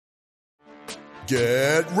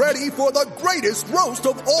Get ready for the greatest roast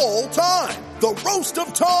of all time. The Roast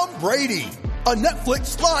of Tom Brady. A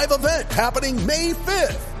Netflix live event happening May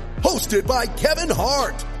 5th. Hosted by Kevin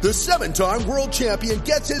Hart. The 7-time world champion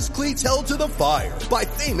gets his cleats held to the fire by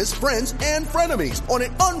famous friends and frenemies on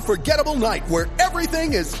an unforgettable night where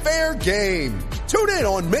everything is fair game. Tune in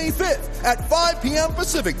on May 5th at 5 p.m.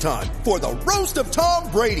 Pacific time for the Roast of Tom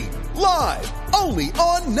Brady. Live only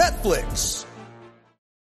on Netflix.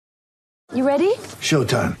 You ready?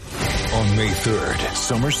 Showtime. On May 3rd,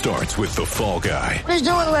 summer starts with The Fall Guy. Let's do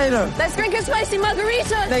it later. Let's drink a spicy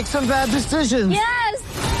margarita. Make some bad decisions. Yes.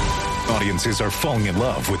 Audiences are falling in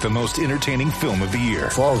love with the most entertaining film of the year.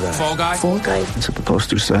 Fall Guy. Fall Guy? Fall Guy. That's what the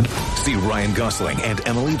poster said. See Ryan Gosling and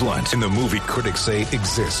Emily Blunt in the movie critics say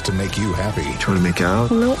exists to make you happy. Trying to make it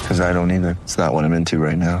out? Nope. Because I don't either. It's not what I'm into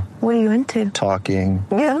right now. What are you into? Talking.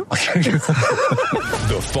 Yeah.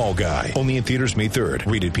 The Fall Guy. Only in theaters May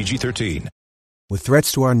 3rd. Rated PG-13. With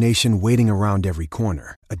threats to our nation waiting around every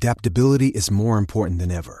corner, adaptability is more important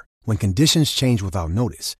than ever. When conditions change without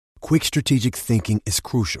notice, quick strategic thinking is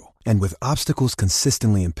crucial. And with obstacles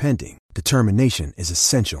consistently impending, determination is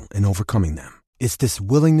essential in overcoming them. It's this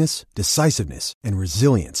willingness, decisiveness, and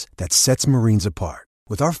resilience that sets Marines apart.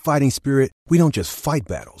 With our fighting spirit, we don't just fight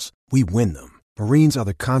battles, we win them. Marines are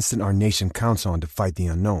the constant our nation counts on to fight the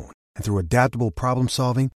unknown. And through adaptable problem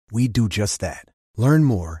solving, we do just that. Learn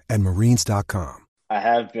more at marines.com.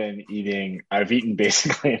 I've eaten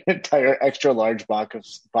basically an entire extra large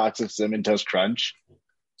box of Cinnamon Toast Crunch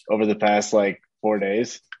over the past 4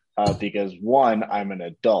 days because 1, I'm an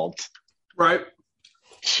adult. Right.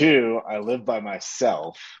 2, I live by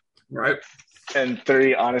myself. Right. And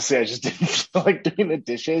 3, honestly, I just didn't feel like doing the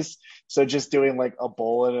dishes. So just doing a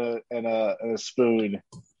bowl and a spoon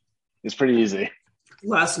is pretty easy.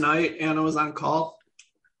 Last night, Anna was on call,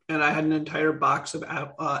 and I had an entire box of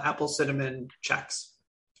apple cinnamon Chex.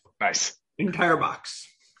 Nice. Entire box.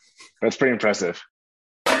 That's pretty impressive.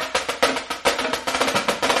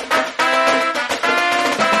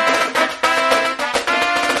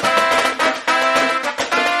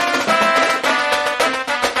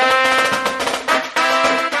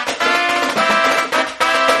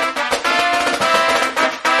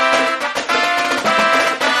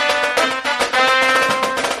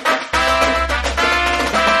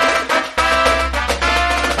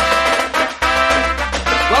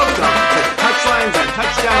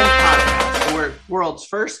 World's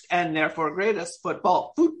first and therefore greatest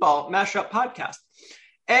football mashup podcast.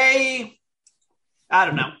 I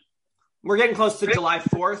don't know. We're getting close to July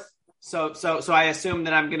 4th. So I assume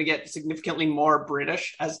that I'm going to get significantly more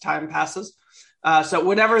British as time passes. So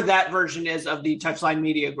whatever that version is of the Touchline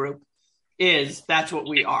Media Group is, that's what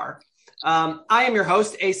we are. I am your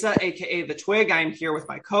host, Asa, aka The Twig. I am here with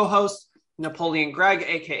my co-host, Napoleon Gregg,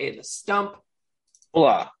 aka The Stump.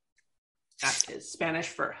 Hola. That is Spanish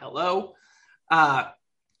for hello.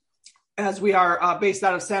 As we are based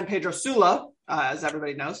out of San Pedro Sula, as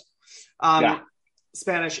everybody knows,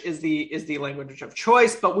 Spanish is the language of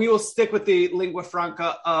choice, but we will stick with the lingua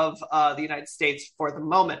franca of the United States for the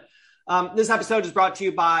moment. This episode is brought to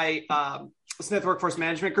you by Smith Workforce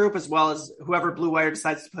Management Group, as well as whoever Blue Wire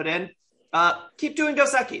decides to put in. Keep doing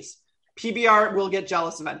Dos Equis. PBR will get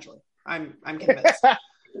jealous eventually. I'm convinced.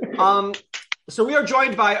 So we are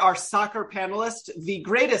joined by our soccer panelist, the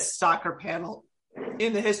greatest soccer panel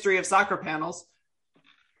in the history of soccer panels.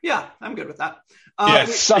 Yeah, I'm good with that.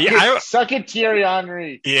 Suck it, Thierry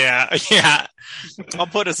Henry. Yeah. I'll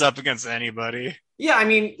put us up against anybody. Yeah, I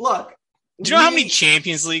mean, look. Do you know how many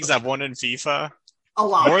Champions Leagues I've won in FIFA? A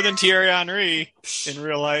lot. More than Thierry Henry in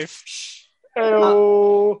real life.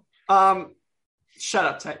 Shut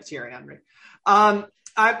up, Thierry Henry.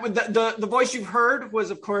 The voice you've heard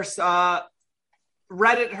was, of course,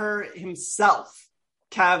 Redditor himself,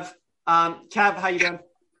 Kev. Kev, how you doing?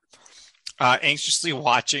 Anxiously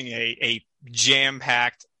watching a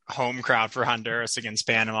jam-packed home crowd for Honduras against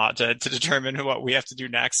Panama to determine what we have to do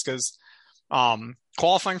next, because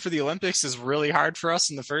qualifying for the Olympics is really hard for us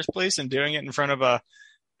in the first place, and doing it in front of a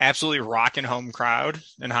absolutely rocking home crowd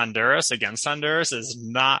in Honduras against Honduras is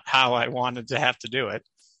not how I wanted to have to do it.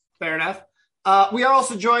 Fair enough. We are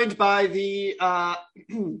also joined by the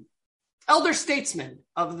elder statesman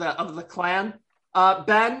of the clan.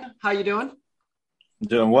 Ben, how you doing?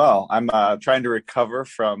 Doing well. I'm trying to recover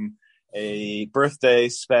from a birthday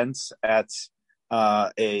spent at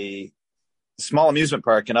a small amusement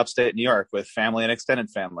park in upstate New York with family and extended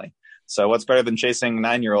family. So what's better than chasing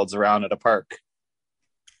 9-year-olds around at a park?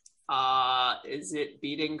 Is it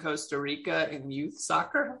beating Costa Rica in youth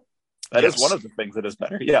soccer? That is one of the things that is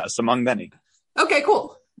better. Yes, among many. Okay,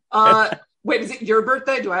 cool. Wait, is it your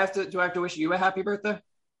birthday? Do I have to wish you a happy birthday?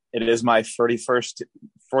 It is my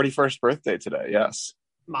 41st birthday today. Yes.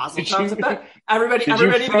 Mazel tov. Everybody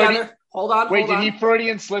together. Hold on. Wait, did he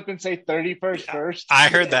Freudian slip and say 31st first? I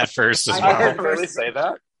heard that first as well. I heard Really say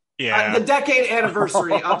that? Yeah. The decade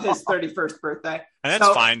anniversary of his 31st birthday. And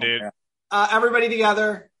that's fine, dude. Everybody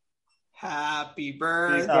together. Happy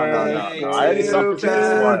birthday No. I already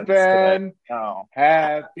to Ben. No.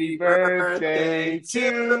 Happy birthday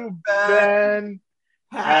to Ben.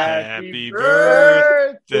 Happy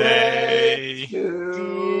birthday,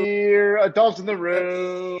 dear adults in the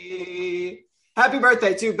room. Happy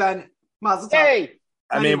birthday to Ben. Mazel tov. Hey.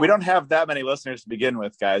 I mean, we don't have that many listeners to begin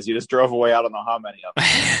with, guys. You just drove away. I don't know how many of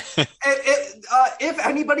them. If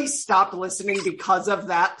anybody stopped listening because of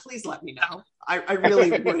that, please let me know. I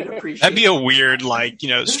really would appreciate. That'd be a weird,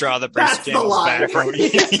 straw that breaks the camel's back.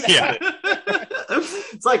 Yeah.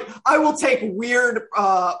 It's like I will take weird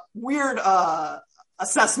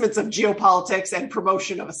assessments of geopolitics and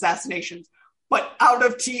promotion of assassinations, but out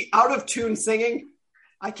of tune singing,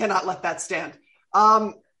 I cannot let that stand.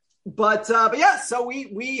 But yeah, so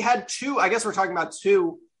we had two. I guess we're talking about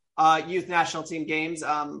two youth national team games.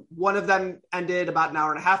 One of them ended about an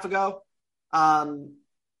hour and a half ago.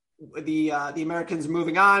 The Americans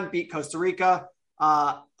moving on, beat Costa Rica.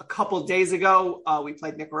 A couple of days ago, we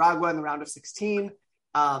played Nicaragua in the round of 16.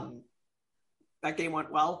 That game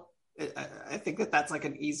went well. I think that's like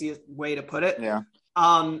an easiest way to put it. Yeah.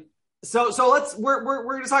 So we're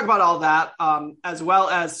going to talk about all that, as well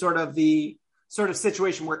as sort of the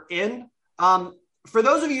situation we're in. For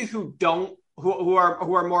those of you who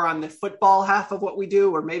are more on the football half of what we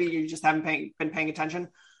do, or maybe you just haven't been paying attention.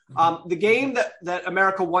 The game that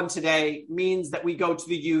America won today means that we go to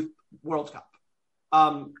the Youth World Cup.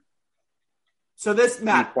 So this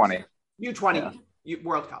Matt U20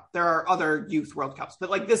 World Cup. There are other Youth World Cups,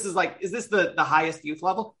 but is this the highest youth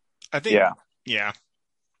level? I think. Yeah.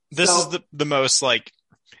 This is the most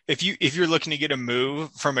if you're looking to get a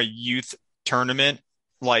move from a youth tournament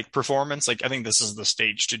performance, I think this is the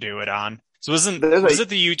stage to do it on. So was it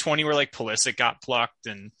the U20 where Pulisic got plucked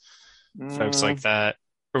and folks like that?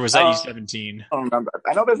 Or was that U17? I don't remember.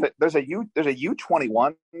 I know there's a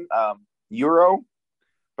U21 Euro,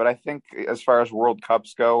 but I think as far as World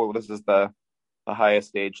Cups go, this is the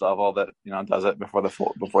highest age level that does it before the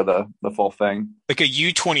full thing. Like a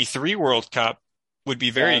U23 World Cup would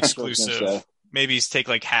be very exclusive. Maybe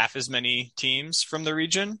take half as many teams from the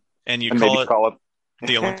region, and you call it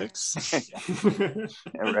the Olympics.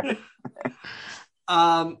 Yeah,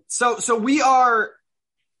 right. So we are.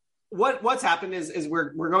 What's happened is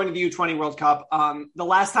we're going to the U20 World Cup. The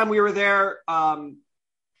last time we were there,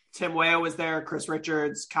 Tim Weah was there, Chris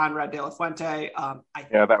Richards, Conrad De La Fuente.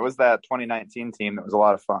 That was that 2019 team. That was a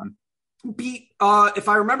lot of fun. If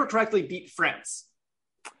I remember correctly, beat France.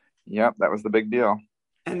 Yep, that was the big deal.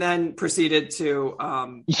 And then proceeded to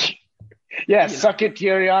suck it,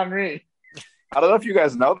 Thierry Henry. I don't know if you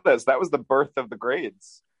guys know this. That was the birth of the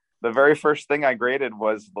grades. The very first thing I graded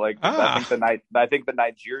was I think the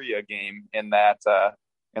Nigeria game in that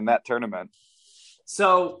tournament.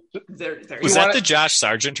 So there was that the Josh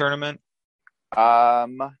Sargent tournament?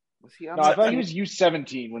 Was he on? No, I thought he was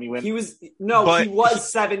U17 when he went. He was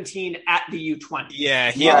 17 at the U20.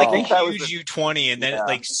 Yeah, he had a huge U20, and then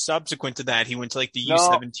subsequent to that, he went to the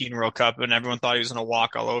U17 World Cup, and everyone thought he was going to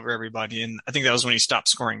walk all over everybody. And I think that was when he stopped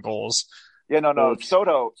scoring goals. Yeah, no.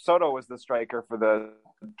 Soto was the striker for the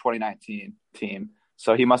 2019 team,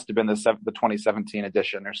 so he must have been the 2017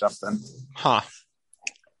 edition or something. Huh.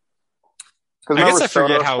 I guess I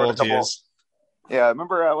forget how old he is. Yeah,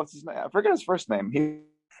 remember what's his name? I forget his first name. He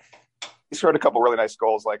scored a couple really nice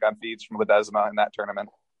goals on feeds from Ledesma in that tournament.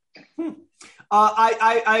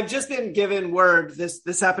 I've just been given word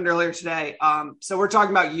this happened earlier today. So we're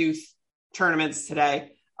talking about youth tournaments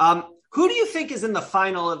today. Who do you think is in the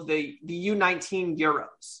final of the U19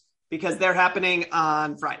 Euros? Because they're happening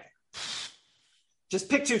on Friday. Just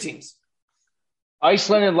pick two teams.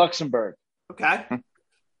 Iceland and Luxembourg. Okay.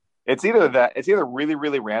 It's either really,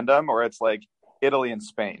 really random or it's Italy and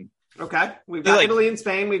Spain. Okay. We've got Italy and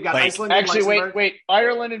Spain. We've got Iceland and Luxembourg. Wait.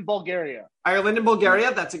 Ireland and Bulgaria. Ireland and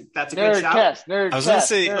Bulgaria. That's a good shout. I was going to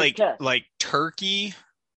say Turkey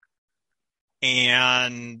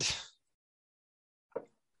and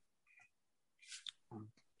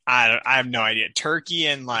I have no idea. Turkey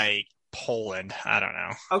and Poland. I don't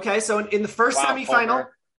know. Okay, so in the first semifinal,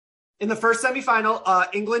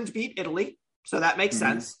 England beat Italy, so that makes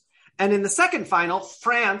sense. And in the second final,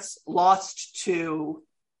 France lost to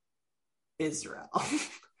Israel.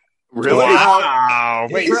 Really? Wow.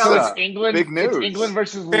 Wait, Israel so is it's England. big news. It's England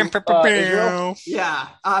versus Israel. Yeah,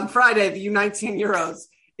 on Friday, the U19 Euros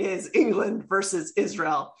is England versus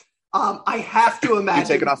Israel. I have to imagine. You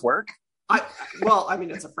taking off work? I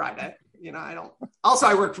mean, it's a Friday. You know, I don't. Also,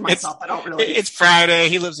 I work for myself. I don't really. It's Friday.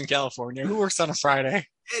 He lives in California. Who works on a Friday?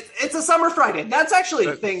 It's a summer Friday. That's actually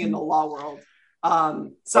a thing in the law world.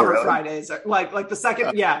 Summer Fridays, are, like the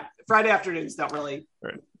second. Friday afternoons don't really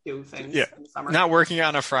do things. Yeah, in the summer. Not working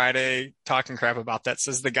on a Friday, talking crap about that,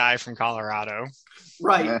 says the guy from Colorado.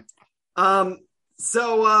 Right.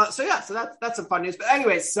 So that's some fun news. But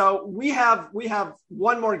anyways, so we have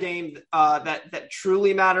one more game that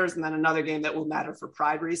truly matters, and then another game that will matter for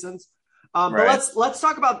pride reasons. But let's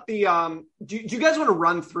talk about the. Do you guys want to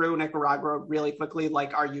run through Nicaragua really quickly,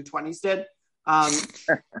 like our U20s did?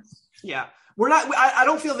 Yeah, we're not. I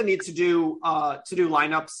don't feel the need to do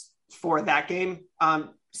lineups for that game.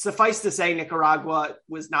 Suffice to say, Nicaragua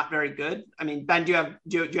was not very good. I mean, Ben, do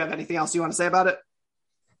you have anything else you want to say about it?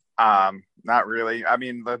 Not really. I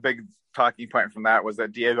mean, the big talking point from that was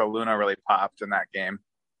that Diego Luna really popped in that game.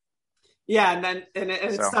 Yeah, and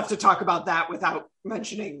it's tough to talk about that without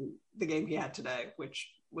mentioning the game he had today, which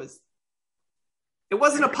wasn't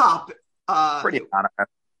a pop. Pretty honest.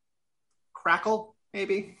 Crackle,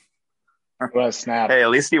 maybe. Well, a snap. Hey, at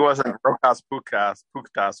least he wasn't Rojas Puctas,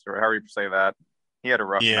 or however you say that. He had a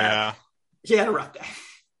rough match. He had a rough day.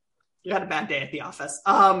 He had a bad day at the office.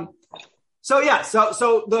 So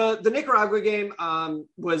the Nicaragua game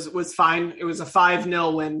was fine. It was a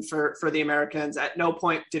 5-0 win for the Americans. At no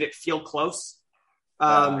point did it feel close.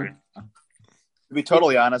 To be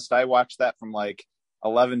totally honest, I watched that from like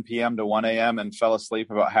 11 p.m. to 1 a.m. and fell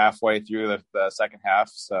asleep about halfway through the second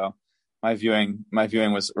half. So my viewing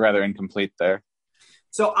was rather incomplete there.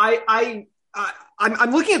 So I'm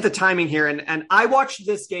looking at the timing here, and I watched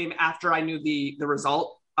this game after I knew the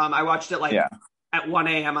result. I watched it at 1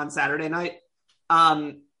 a.m. on Saturday night.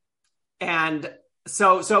 And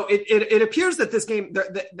so it appears that this game,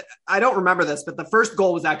 I don't remember this, but the first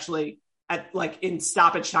goal was actually in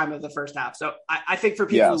stoppage time of the first half. So I think for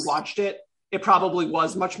people who watched it, it probably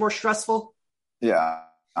was much more stressful. Yeah.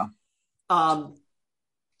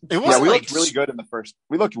 We looked really good in the first.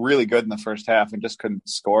 We looked really good in the first half and just couldn't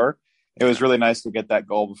score. It was really nice to get that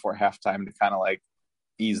goal before halftime to kind of like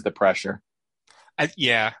ease the pressure.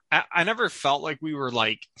 I never felt like we were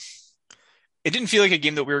like. It didn't feel like a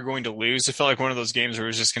game that we were going to lose. It felt like one of those games where it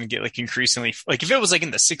was just going to get like increasingly like if it was like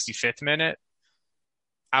in the 65th minute,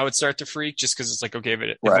 I would start to freak just because it's like okay, but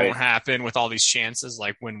it won't happen with all these chances.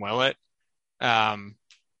 Like when will it?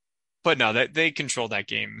 But no, they controlled that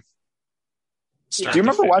game. Do you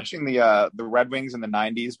remember watching the Red Wings in the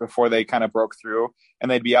 90s before they kind of broke through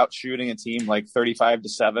and they'd be out shooting a team like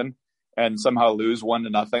 35-7 and somehow lose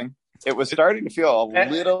 1-0? It was starting to feel a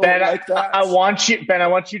little like that. I want you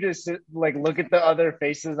to look at the other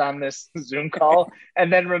faces on this Zoom call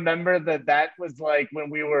and then remember that was like when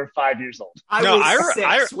we were 5 years old. I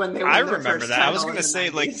remember that. I was going to say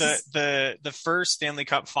like the first Stanley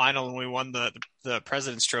Cup final when we won the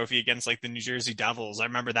President's Trophy against like the New Jersey Devils. I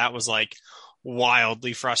remember that was like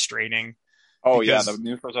wildly frustrating. Oh yeah, the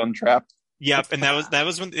neutral zone trap. Yep, and that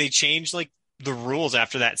was when they changed like the rules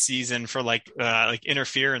after that season for like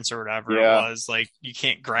interference or whatever it was. Like you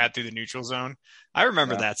can't grab through the neutral zone. I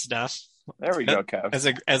remember that stuff. There we go, Kev.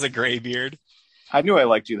 As a gray beard. I knew I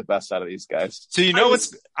liked you the best out of these guys. So you know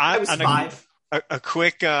what's I was 5. A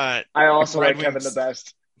quick I also like Kevin the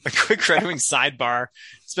best. A quick Red Wings sidebar.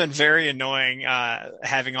 It's been very annoying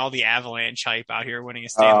having all the Avalanche hype out here winning a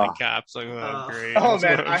Stanley Cup. It's like, great. Oh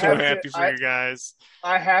man, I'm so happy for you guys.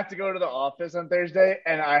 I have to go to the office on Thursday,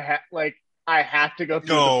 and I have to go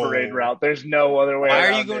through the parade route. There's no other way. Why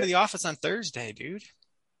are you going to the office on Thursday, dude?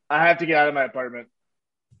 I have to get out of my apartment.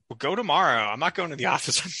 Well, go tomorrow. I'm not going to the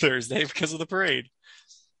office on Thursday because of the parade.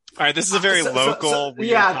 All right, this is a very local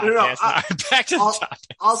podcast. Back to the topic.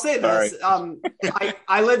 I'll say this.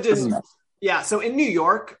 I lived in so in New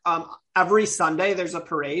York, every Sunday there's a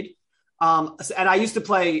parade. And I used to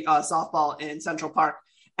play softball in Central Park.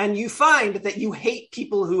 And you find that you hate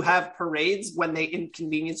people who have parades when they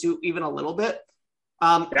inconvenience you even a little bit.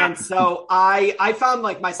 And so I found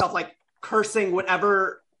like myself like cursing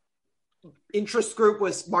whatever interest group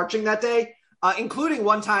was marching that day. Including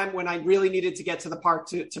one time when I really needed to get to the park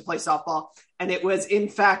to play softball. And it was, in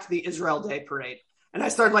fact, the Israel Day parade. And I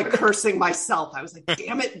started, like, cursing myself. I was like,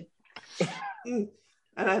 damn it. And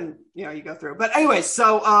then, you go through. But anyway,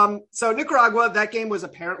 so Nicaragua, that game was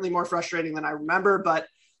apparently more frustrating than I remember. But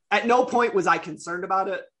at no point was I concerned about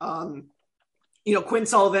it. Quinn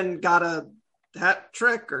Sullivan got a hat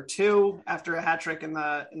trick or two after a hat trick in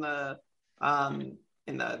the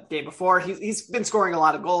the game before. He's been scoring a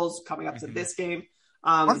lot of goals coming up to this game.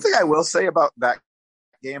 One thing I will say about that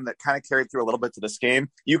game that kind of carried through a little bit to this game,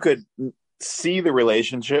 you could see the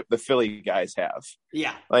relationship the Philly guys have.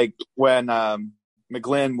 Yeah. Like when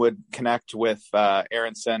McGlynn would connect with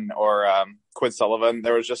Aronson or Quid Sullivan,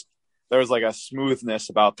 there was like a smoothness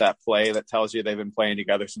about that play that tells you they've been playing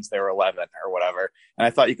together since they were 11 or whatever. And I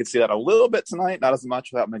thought you could see that a little bit tonight, not as much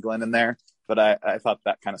without McGlynn in there, but I thought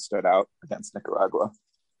that kind of stood out against Nicaragua.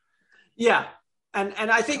 Yeah. And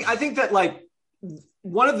I think that like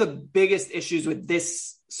one of the biggest issues with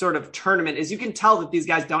this sort of tournament is you can tell that these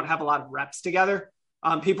guys don't have a lot of reps together.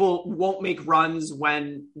 People won't make runs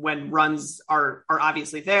when runs are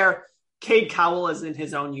obviously there. Cade Cowell is in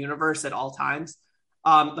his own universe at all times.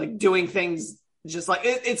 Like doing things just like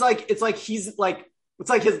it's like he's like, it's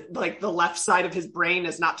like his, like the left side of his brain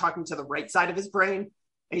is not talking to the right side of his brain.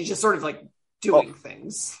 And he's just sort of like doing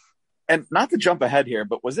things. And not to jump ahead here,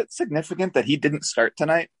 but was it significant that he didn't start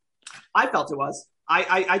tonight? I felt it was.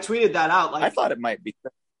 I tweeted that out. Like, I thought it might be.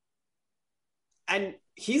 And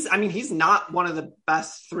he's not one of the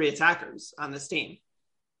best three attackers on this team.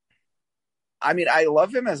 I mean, I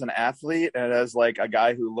love him as an athlete and as like a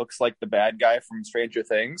guy who looks like the bad guy from Stranger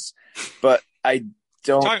Things, but I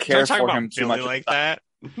don't care for him too much like that.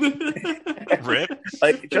 Rip.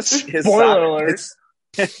 Like just his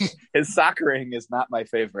his soccering is not my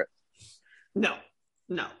favorite. No.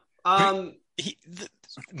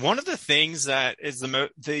 One of the things that is the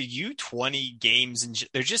U20 games, and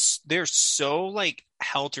they're so like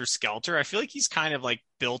helter skelter. I feel like he's kind of like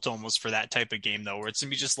built almost for that type of game though, where it's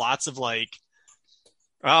gonna be just lots of like,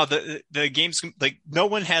 oh, the game's like no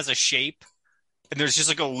one has a shape, and there's just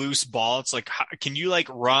like a loose ball. It's like, can you like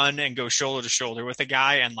run and go shoulder to shoulder with a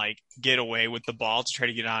guy and like get away with the ball to try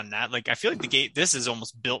to get on that? Like I feel like the game, this is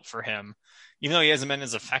almost built for him, even though he hasn't been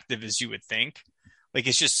as effective as you would think. Like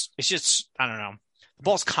it's just I don't know. The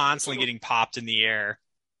ball's constantly getting popped in the air.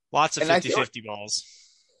 Lots of 50-50 balls.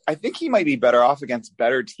 I think he might be better off against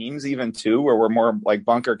better teams even too, where we're more like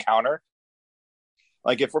bunker counter.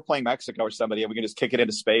 Like if we're playing Mexico or somebody, we can just kick it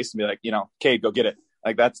into space and be like, Cade, go get it.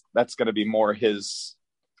 Like that's going to be more his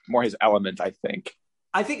element, I think.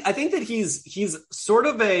 I think that he's sort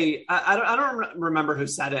of I don't remember who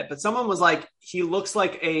said it, but someone was like, he looks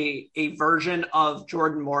like a version of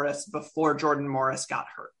Jordan Morris before Jordan Morris got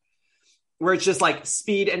hurt, where it's just like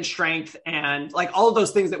speed and strength and like all of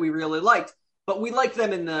those things that we really liked, but we liked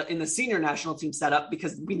them in the senior national team setup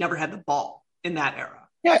because we never had the ball in that era.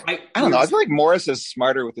 Yeah, right? I don't know. I feel like Morris is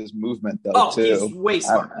smarter with his movement though, too. He's way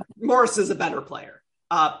smarter. Morris is a better player.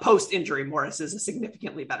 Post-injury, Morris is a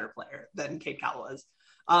significantly better player than Cade Cowell is.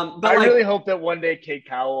 But I really hope that one day Cade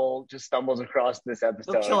Cowell just stumbles across this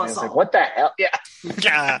episode. He'll kill us all. Like, what the hell? Yeah.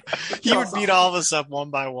 Yeah. He would beat all of us up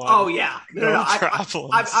one by one. Oh, yeah. No, I've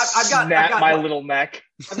got my little neck.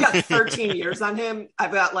 I've got 13 years on him.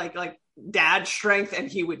 I've got like dad strength, and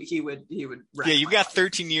he would. Yeah, you've got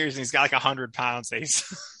 13 years, and he's got like 100 pounds.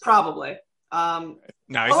 Probably. No,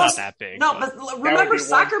 he's not that big. No, but remember,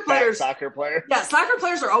 soccer players. Soccer player. Yeah, soccer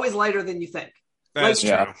players are always lighter than you think. That's true.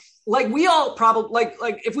 Yeah. Like we all probably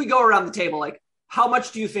like if we go around the table, like how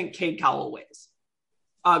much do you think Cade Cowell weighs?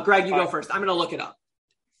 Greg, you go first. I'm gonna look it up.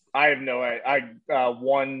 I have no idea.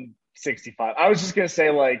 165. I was just gonna say,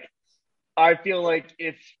 like, I feel like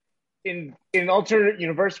if in an alternate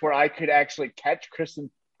universe where I could actually catch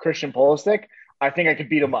Christian Pulisic, I think I could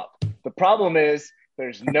beat him up. The problem is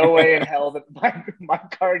there's no way in hell that my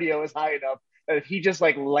cardio is high enough that if he just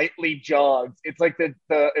like lightly jogs, it's like the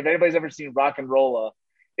if anybody's ever seen Rock and Rolla,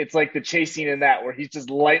 it's like the chase scene in that where he's just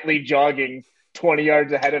lightly jogging 20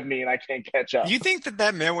 yards ahead of me and I can't catch up. You think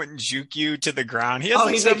that man wouldn't juke you to the ground? He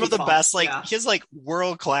has some of the best, he has like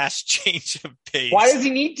world-class change of pace. Why does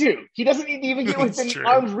he need to? He doesn't need to even get within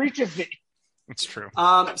arm's reach of me. It's true.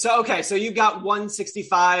 So you've got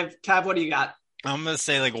 165. Cav, what do you got? I'm going to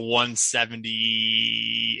say like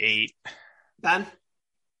 178. Ben?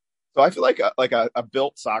 So I feel like a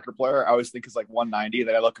built soccer player, I always think is like 190.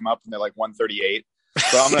 Then I look him up and they're like 138.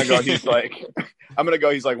 So I'm going to go, he's like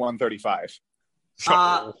 135.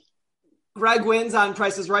 Greg wins on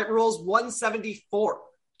Price is Right rules, 174.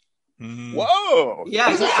 Whoa. Yeah.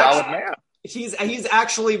 He's a solid man. He's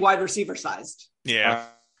actually wide receiver sized. Yeah.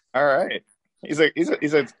 All right. He's a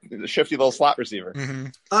shifty little slot receiver. Mm-hmm.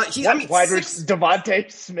 Devontae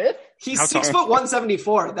Smith? He's 6 foot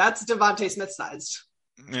 174. That's Devontae Smith sized.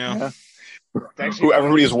 Yeah. Who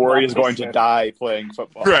everybody's worried is going to die playing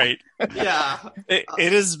football. Right. Yeah. It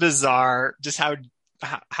is bizarre just how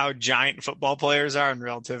giant football players are and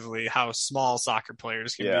relatively how small soccer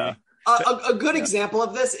players can be. A good example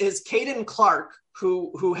of this is Caden Clark,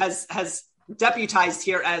 who has deputized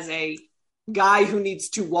here as a guy who needs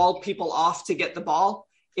to wall people off to get the ball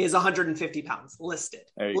is 150 pounds listed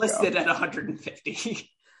at 150.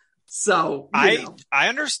 So I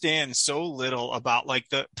understand so little about like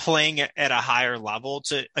the playing at a higher level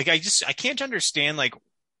to like, I can't understand like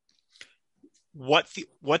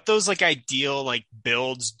what those like ideal like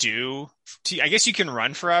builds do to, I guess you can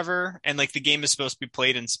run forever and like the game is supposed to be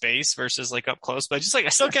played in space versus like up close, but I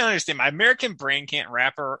still can't understand. My American brain can't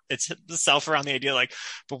wrap itself around the idea like,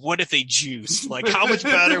 but what if they juiced? Like how much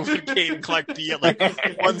better would Caden Clark be at like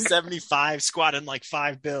 175 squatting like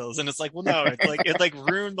 5 bills? And it's like, well, no, it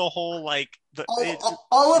ruined the whole like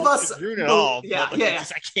all of us ruined it all. Yeah, like, yeah.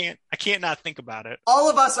 I can't not think about it. All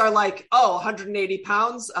of us are like, 180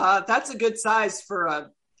 pounds. That's a good size for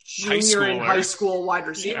a junior in high school wide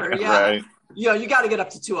receiver. Yeah. Right. You got to get up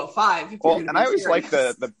to 205. Well, and I always like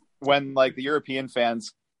the when like the European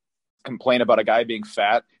fans complain about a guy being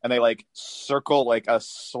fat and they like circle like a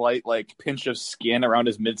slight like pinch of skin around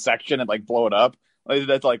his midsection and like blow it up.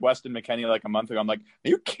 That's like Weston McKennie like a month ago. I'm like, are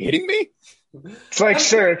you kidding me? It's like,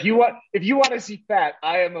 sir, if you want to see fat,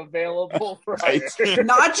 I am available for right.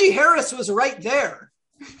 Najee Harris was right there.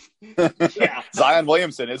 Yeah. Zion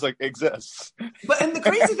Williamson exists. But and the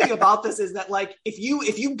crazy thing about this is that like if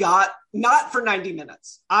you got not for 90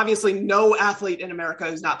 minutes, obviously no athlete in America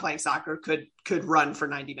who's not playing soccer could run for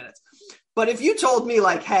 90 minutes. But if you told me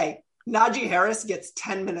like, hey, Najee Harris gets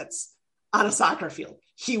 10 minutes on a soccer field,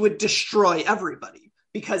 he would destroy everybody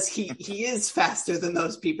because he is faster than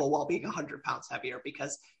those people while being 100 pounds heavier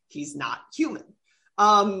because he's not human.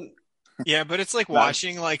 Yeah, but it's like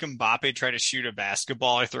watching like Mbappe try to shoot a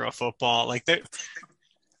basketball or throw a football. Like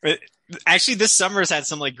actually, this summer has had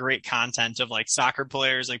some like great content of like soccer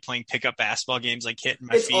players like playing pickup basketball games, like hitting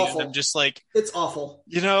my feet. Awful. And I'm just like, it's awful.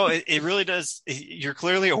 It really does. You're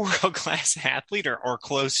clearly a world class athlete or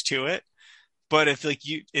close to it, but if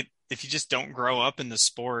you just don't grow up in the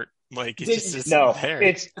sport, like it's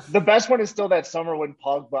the best one is still that summer when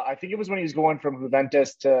Pogba. I think it was when he was going from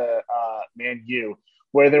Juventus to Man U.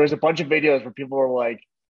 Where there was a bunch of videos where people were like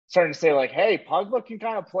starting to say like, hey, Pogba can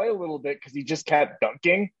kind of play a little bit because he just kept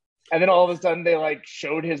dunking. And then all of a sudden they like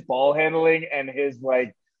showed his ball handling and his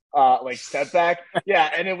like step back.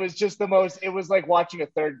 Yeah. And it was just it was like watching a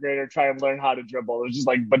third grader try and learn how to dribble. It was just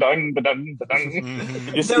like, ba-dung, ba-dung,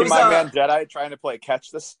 ba-dung. You see my man Deadeye trying to play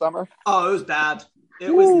catch this summer? Oh, it was bad.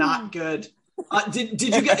 It was not good. Did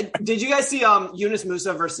you guys see Yunus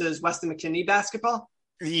Musa versus Weston McKennie basketball?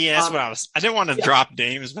 Yeah, that's what I didn't want to drop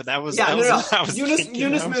names, but that was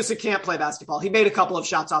Yunus Musa can't play basketball. He made a couple of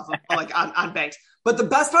shots off of like on banks. But the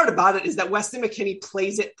best part about it is that Weston McKennie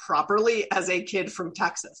plays it properly as a kid from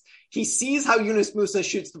Texas. He sees how Yunus Musa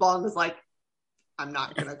shoots the ball and is like, I'm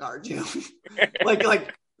not gonna guard you.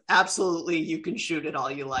 like absolutely you can shoot it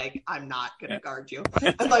all you like. I'm not gonna guard you.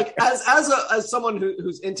 And like as someone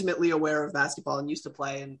who's intimately aware of basketball and used to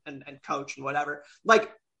play and coach and whatever, like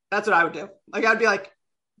that's what I would do. Like I'd be like,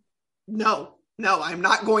 No, I'm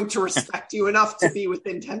not going to respect you enough to be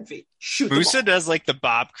within 10 feet. Shoot Musa does like the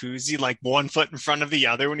Bob Cousy, like 1 foot in front of the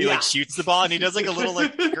other when he like shoots the ball and he does like a little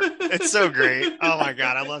like, it's so great. Oh my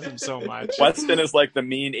God. I love him so much. Weston is like the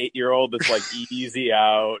mean 8-year-old that's like easy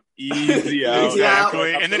out.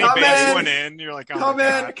 Exactly. And then he bangs one in. You're like, oh come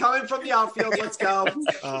in from the outfield. Let's go.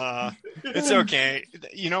 It's okay.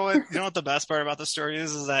 You know what the best part about the story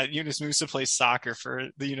is that Yunus Musa plays soccer for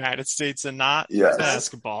the United States and not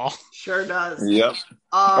basketball. Sure does. Yep.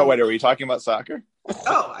 Wait, are we talking about soccer?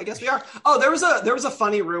 Oh, I guess we are. Oh, there was a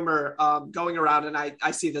funny rumor going around, and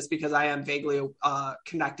I see this because I am vaguely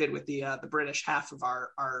connected with the British half of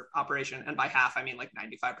our operation, and by half I mean like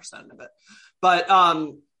 95% of it. But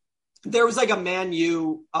there was like a Man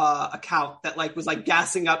U account that like was like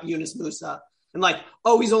gassing up Yunus Musa and like,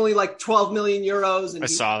 oh, he's only like 12 million euros, and I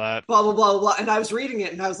saw that. Blah blah blah blah. And I was reading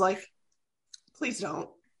it, and I was like, please don't.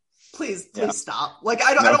 Please stop. Like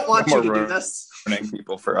I don't want you to do this.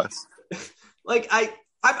 People for us. Like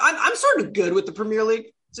I'm sort of good with the Premier League,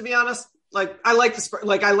 to be honest. Like I like the Spurs.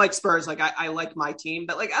 Like I like Spurs. Like I like my team,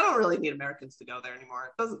 but like I don't really need Americans to go there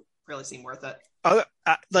anymore. It doesn't really seem worth it.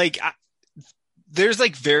 There's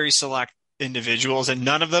like very select individuals, and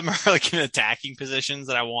none of them are like in attacking positions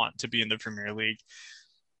that I want to be in the Premier League.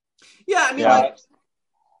 Yeah, I mean,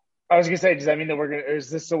 I was gonna say, does that mean that is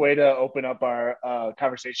this a way to open up our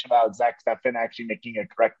conversation about Zach Steffen actually making a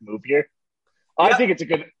correct move here? Yeah. I think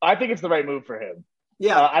it's the right move for him.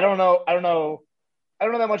 Yeah. I don't know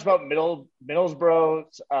that much about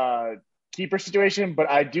Middlesbrough's keeper situation, but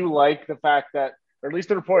I do like the fact that, or at least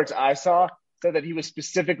the reports I saw, said that he was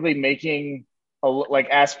specifically making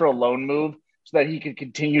asked for a loan move so that he could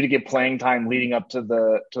continue to get playing time leading up to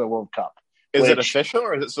the World Cup. Is it official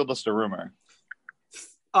or is it still just a rumor?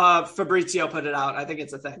 Fabrizio put it out. I think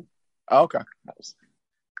it's a thing. Oh, okay.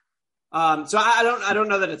 So I don't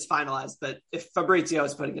know that it's finalized, but if Fabrizio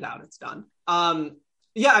is putting it out, it's done.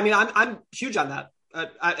 Yeah, I mean, I'm huge on that,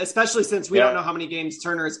 especially since we don't know how many games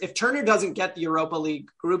Turner's. If Turner doesn't get the Europa League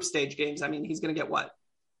group stage games, I mean, he's going to get what,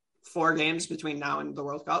 4 games between now and the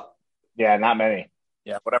World Cup? Yeah, not many.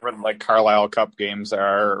 Yeah, whatever like Carlisle Cup games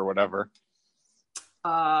are or whatever.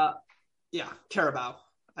 Yeah, Carabao.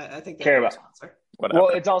 I think they Carabao. have a sponsor. Whatever. Well,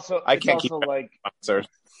 it's also keep like sponsors.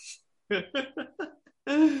 Well,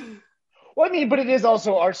 I mean, but it is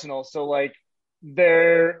also Arsenal, so like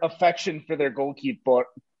their affection for their goalkeeper,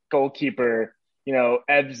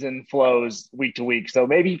 ebbs and flows week to week. So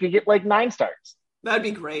maybe he could get like 9 starts. That'd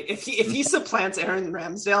be great. If he supplants Aaron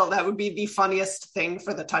Ramsdale, that would be the funniest thing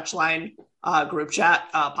for the Touchline group chat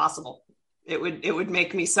possible. It would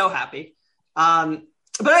make me so happy. But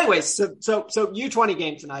anyways, so U20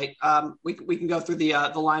 game tonight. We can go through the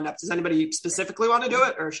lineup. Does anybody specifically want to do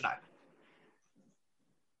it, or should I?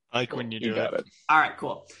 I like when you do it. All right,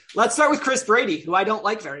 cool. Let's start with Chris Brady, who I don't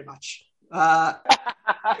like very much. That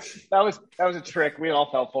was a trick. We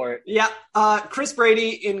all fell for it. Yeah. Chris Brady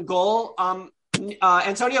in goal.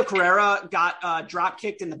 Antonio Carrera got drop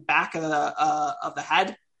kicked in the back of the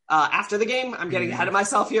head after the game. I'm getting ahead of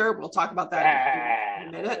myself here. We'll talk about that in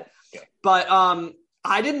a minute. But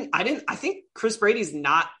I think Chris Brady's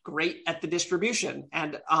not great at the distribution,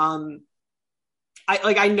 and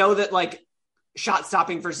I know that like shot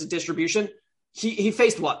stopping versus distribution. He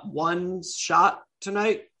faced what, 1 shot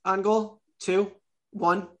tonight on goal, 2,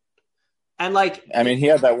 1. And like, I mean, he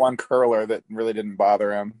had that one curler that really didn't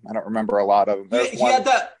bother him. I don't remember a lot of them. He had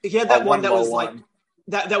that one that was like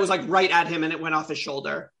that was like right at him and it went off his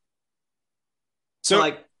shoulder. So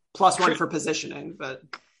like +1 for positioning, but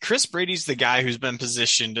Chris Brady's the guy who's been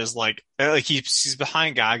positioned as like he's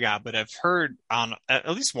behind Gaga, but I've heard on at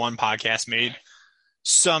least one podcast made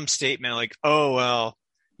some statement like, oh, well,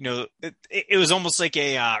 it was almost like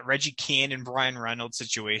a Reggie Cannon, Brian Reynolds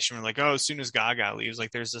situation where like, oh, as soon as Gaga leaves, like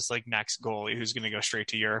there's this like next goalie who's going to go straight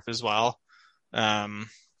to Europe as well. Yeah,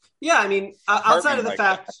 I mean, outside of the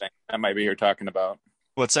fact I think that might be you're talking about.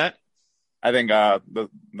 What's that? I think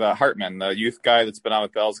the Hartman, the youth guy that's been on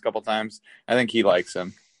with Bells a couple times, I think he likes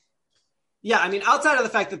him. Yeah, I mean, outside of the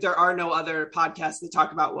fact that there are no other podcasts that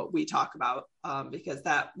talk about what we talk about, because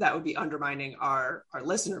that would be undermining our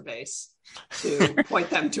listener base to point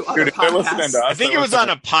them to other podcasts. I think it was on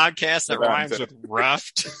a podcast that rhymes with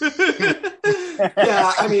roughed.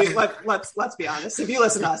 Yeah, I mean, let's be honest. If you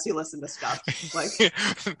listen to us, you listen to stuff. Like,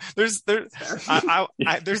 there's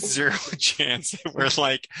zero chance that we're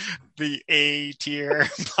like the A tier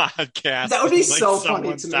podcast. That would be like so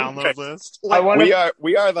funny to me. Download list. Like,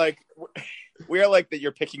 we are like that.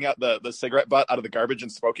 You're picking out the cigarette butt out of the garbage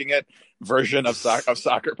and smoking it version of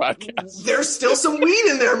soccer podcast. There's still some weed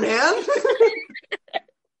in there, man.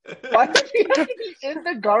 Why does he have to be in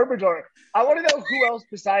the garbage? Or I want to know who else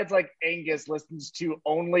besides like Angus listens to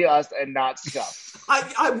only us and not Scuffed.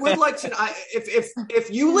 I would like to.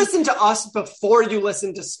 If you listen to us before you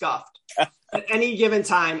listen to Scuffed at any given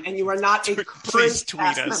time, and you are not a current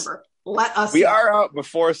cast member, let us. We are out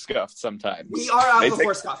before Scuffed sometimes. We are out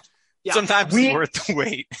before Scuffed. Yeah. Sometimes it's worth the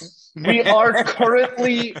wait. We are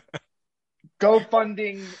currently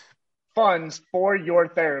GoFunding funds for your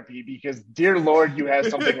therapy because, dear Lord, you have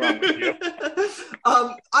something wrong with you.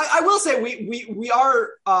 I will say we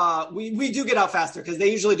do get out faster because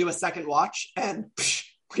they usually do a second watch and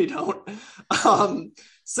we don't.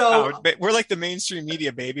 We're like the mainstream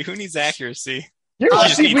media, baby. Who needs accuracy? You're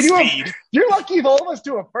lucky. You're lucky if all of us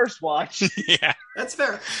do a first watch. Yeah, that's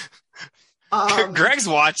fair. Greg's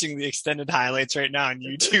watching the extended highlights right now on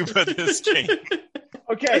YouTube of this game.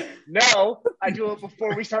 Okay, no, I do it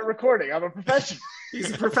before we start recording. I'm a professional.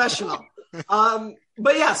 He's a professional.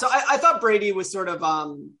 But yeah, so I thought Brady was sort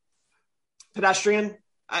of pedestrian.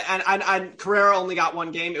 And Carrera only got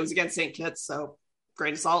 1 game. It was against St. Kitts, so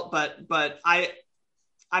grain of salt. But I'm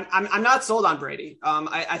not sold on Brady.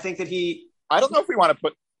 I think that he. I don't know if we want to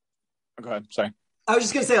put. Oh, go ahead. Sorry. I was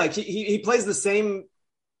just gonna say like he plays the same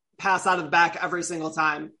pass out of the back every single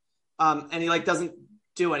time, and he like doesn't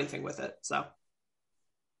do anything with it. So.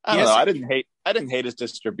 I don't know. I didn't hate his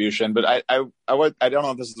distribution, but I don't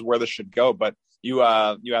know if this is where this should go. But you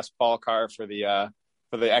asked Paul Carr for the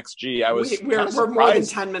XG. We're more than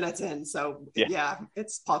 10 minutes in, so yeah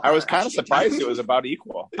it's Paul Carr. I was kind of surprised it was about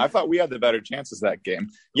equal. I thought we had the better chances that game.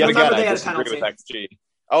 Yet again, I disagree with XG.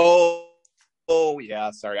 Oh yeah,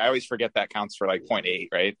 sorry. I always forget that counts for like 0.8,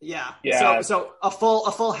 right? Yeah. So a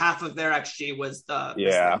full half of their XG was the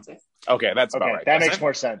Okay, that's about right. That makes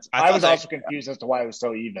more sense. I was also confused as to why it was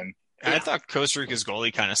so even. I thought Costa Rica's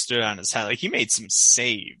goalie kind of stood on his head. Like, he made some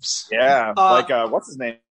saves. Yeah, what's his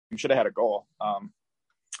name? Should have had a goal.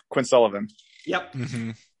 Quinn Sullivan. Yep.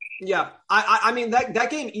 Mm-hmm. Yeah. I mean, that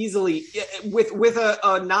game easily, with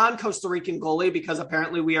a non-Costa Rican goalie, because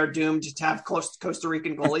apparently we are doomed to have Costa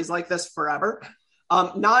Rican goalies like this forever.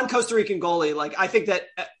 Non-Costa Rican goalie, like, I think that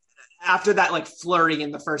after that, like, flurry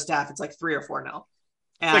in the first half, it's like 3 or 4-0.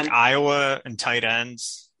 And like Iowa and tight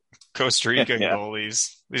ends, Costa Rica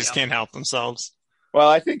goalies. They just can't help themselves. Well,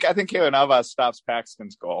 I think Keylor Navas stops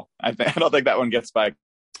Paxton's goal. I don't think that one gets by.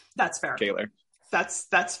 That's fair. Keylor.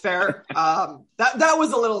 That's fair. That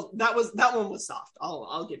was a little. That one was soft.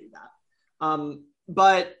 I'll give you that.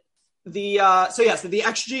 But the so the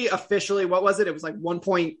XG officially, what was it? It was like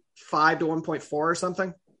 1.5 to 1.4 or something.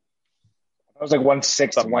 It was like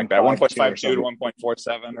 1.6 to 1.52 to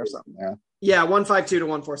 1.47 or something. Yeah, 1.52 to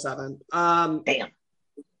 1.47. Damn.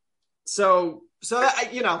 So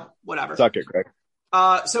whatever. Suck it, Greg.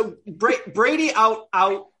 So Brady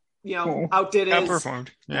outdid his outperformed.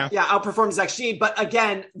 Outperformed his XG. But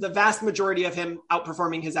again, the vast majority of him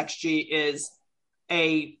outperforming his XG is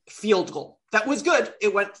a field goal. That was good.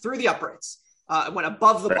 It went through the uprights. It went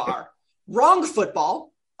above the bar. Wrong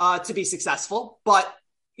football to be successful, but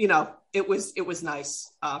it was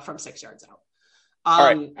nice from 6 yards out. All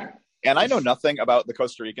right. And I know nothing about the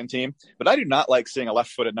Costa Rican team, but I do not like seeing a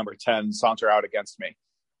left-footed number 10 saunter out against me.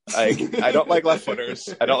 Like, I don't like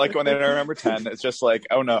left-footers. I don't like when they're number 10. It's just like,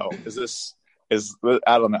 oh no,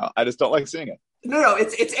 I don't know. I just don't like seeing it. No,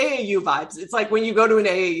 it's AAU vibes. It's like when you go to an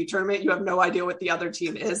AAU tournament, you have no idea what the other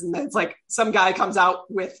team is. And then it's like some guy comes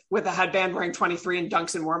out with a headband wearing 23 and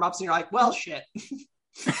dunks and warm-ups. And you're like, well, shit.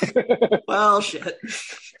 Well, shit.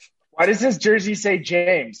 Why does this jersey say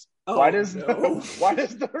James? Oh, why does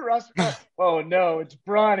the rust? Oh no, it's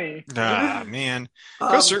Bronny. Ah, man.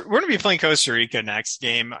 We're going to be playing Costa Rica next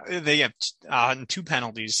game. They have 2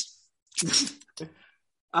 penalties.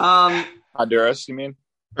 Honduras, you mean?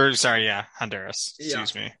 Or sorry, Honduras.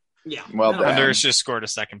 Excuse me. Yeah. Well, Honduras just scored a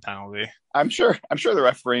second penalty. I'm sure the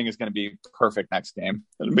refereeing is going to be perfect next game.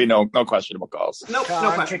 There'll be no questionable calls. No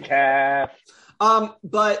question.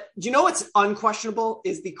 But do you know what's unquestionable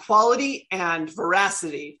is the quality and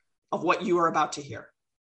veracity of what you are about to hear.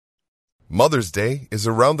 Mother's Day is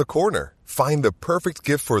around the corner. Find the perfect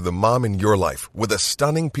gift for the mom in your life with a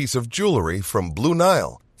stunning piece of jewelry from Blue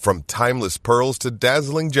Nile. From timeless pearls to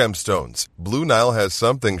dazzling gemstones, Blue Nile has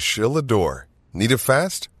something she'll adore. Need it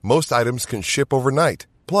fast? Most items can ship overnight.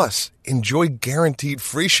 Plus, enjoy guaranteed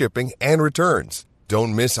free shipping and returns.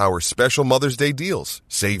 Don't miss our special Mother's Day deals.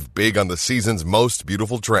 Save big on the season's most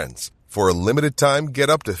beautiful trends. For a limited time, get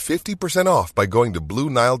up to 50% off by going to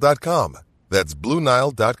BlueNile.com. That's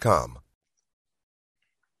BlueNile.com.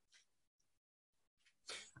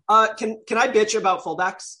 Can I bitch about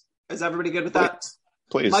fullbacks? Is everybody good with that?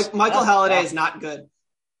 Please. Michael Halliday is not good.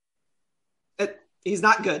 He's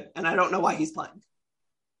not good, and I don't know why he's playing.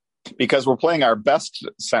 Because we're playing our best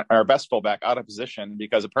fullback out of position,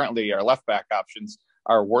 because apparently our left back options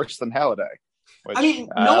are worse than Halliday. Which, I mean,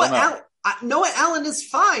 Noah Allen is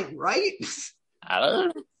fine, right?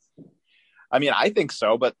 I think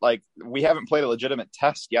so, but like, we haven't played a legitimate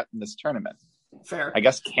test yet in this tournament. Fair. I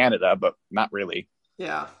guess Canada, but not really.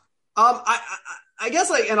 Yeah. I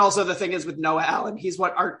guess, like, and also the thing is with Noah Allen, he's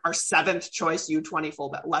our 7th choice U20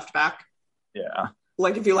 fullback left back. Yeah.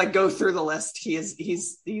 Like, if you go through the list, he's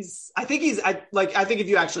I think if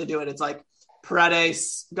you actually do it, it's like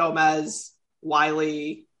Paredes, Gomez,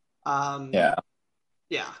 Wiley. Yeah.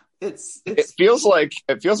 It feels like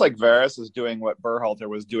Veras is doing what Berhalter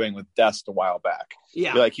was doing with Dest a while back.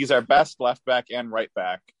 Yeah. Like, he's our best left back and right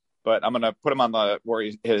back, but I'm going to put him on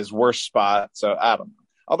his worst spot. So I don't know.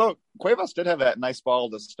 Although Cuevas did have that nice ball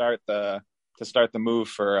to start the move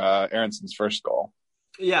for Aaronson's first goal.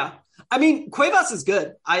 Yeah. I mean, Cuevas is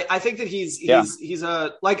good. I think that he's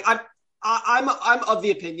I'm of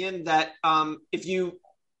the opinion that if you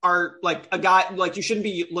are like a guy, like, you shouldn't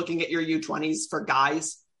be looking at your U20s for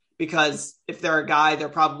guys, because if they're a guy, they're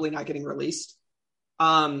probably not getting released.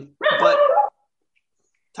 But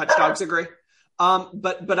touch dogs agree.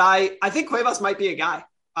 But I think Cuevas might be a guy.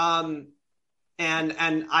 And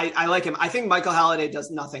I like him. I think Michael Halliday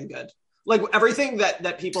does nothing good. Like, everything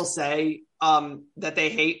that people say that they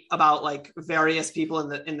hate about, like, various people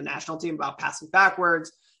in the national team, about passing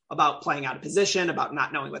backwards, about playing out of position, about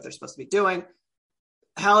not knowing what they're supposed to be doing.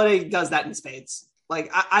 Halliday does that in spades. Like,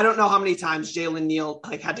 I don't know how many times Jalen Neal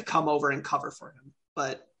had to come over and cover for him,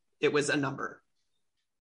 but it was a number.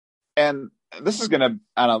 And this is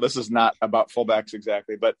this is not about fullbacks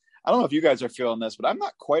exactly, but I don't know if you guys are feeling this, but I'm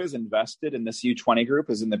not quite as invested in this U20 group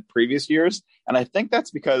as in the previous years. And I think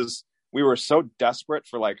that's because we were so desperate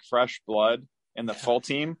for like fresh blood in the full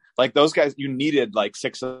team. Like those guys, you needed like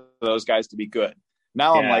 6 of those guys to be good.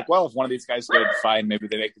 Now I'm like, well, if one of these guys is good, fine, maybe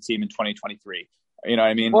they make the team in 2023. You know what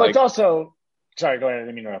I mean? Well, like, it's also, sorry, go ahead.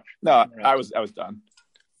 Let me interrupt. No, I was done.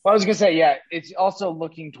 Well, I was going to say, yeah, it's also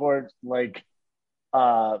looking towards like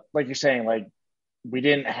you're saying, like we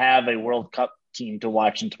didn't have a World Cup team to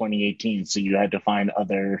watch in 2018. So you had to find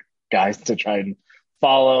other guys to try and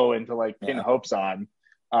follow and to like pin hopes on.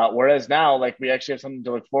 Whereas now, like we actually have something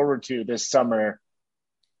to look forward to this summer,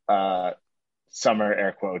 summer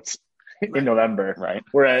air quotes in November. Right.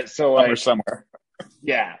 Whereas, so like somewhere.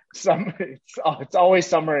 Yeah. It's always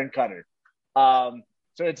summer in Qatar.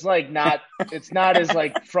 So it's like it's not as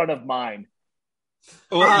like front of mind.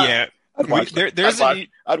 Well, yeah. I'd watch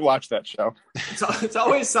that show. It's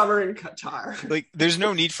always summer in Qatar. Like, there's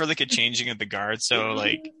no need for like a changing of the guard. So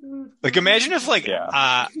like imagine if like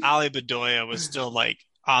Ali Bedoya was still like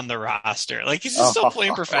on the roster. Like he's still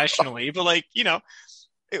playing professionally, but like there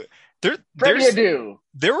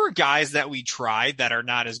were guys that we tried that are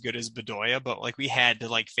not as good as Bedoya, but like we had to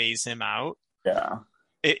like phase him out. Yeah.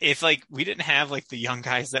 If like we didn't have like the young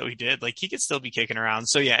guys that we did, like he could still be kicking around.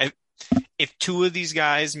 So yeah, if 2 of these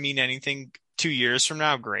guys mean anything 2 years from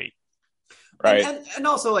now, great. Right. And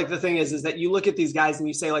also like the thing is that you look at these guys and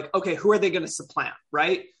you say like, okay, who are they going to supplant?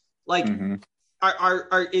 Right. Like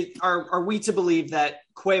are we to believe that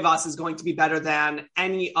Cuevas is going to be better than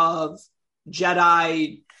any of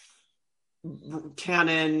Jedi,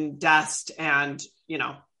 Cannon, Dest, and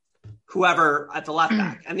whoever at the left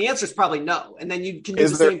back? And the answer is probably no. And then you can do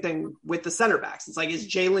same thing with the center backs. It's like, is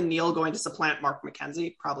Jalen Neal going to supplant Mark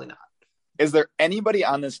McKenzie? Probably not. Is there anybody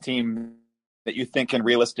on this team that you think can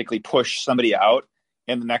realistically push somebody out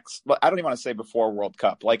in the next, I don't even want to say before World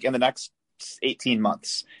Cup, like in the next 18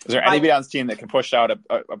 months? Is there anybody on this team that can push out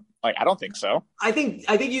like, I don't think so. I think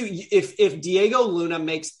if Diego Luna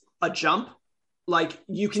makes a jump, like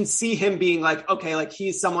you can see him being like, okay, like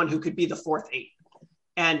he's someone who could be the 4th 8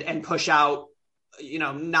 and push out,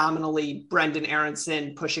 nominally Brendan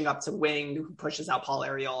Aronson pushing up to wing, who pushes out Paul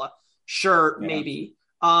Arriola. Sure. Yeah. Maybe.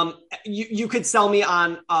 You could sell me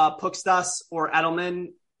on Pukstas or Edelman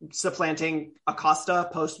supplanting Acosta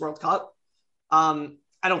post World Cup. I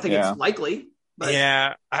don't think it's likely. But...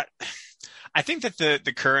 Yeah, I think that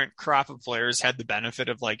the current crop of players had the benefit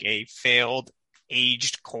of like a failed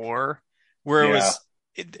aged core, where it was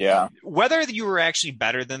whether you were actually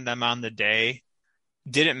better than them on the day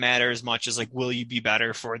didn't matter as much as like, will you be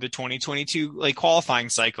better for the 2022 like qualifying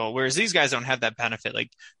cycle? Whereas these guys don't have that benefit. Like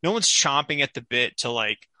no one's chomping at the bit to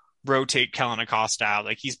like rotate Kellen Acosta out.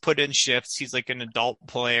 Like he's put in shifts. He's like an adult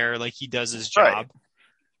player. Like he does his job. Right.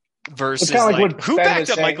 Versus like who backed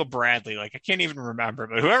up Michael Bradley? Like I can't even remember,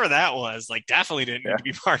 but whoever that was, like definitely didn't need to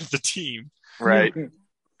be part of the team. Right. Well,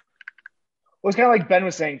 it's kind of like Ben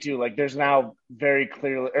was saying too. Like there's now very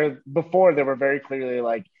clearly, or before there were very clearly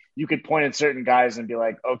like, you could point at certain guys and be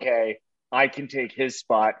like, okay, I can take his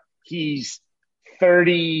spot. He's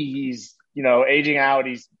 30. He's, aging out.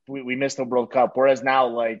 We missed the World Cup. Whereas now,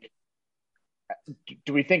 like,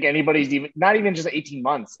 do we think anybody's not even just 18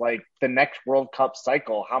 months, like the next World Cup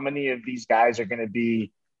cycle, how many of these guys are going to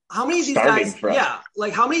be how many of these guys,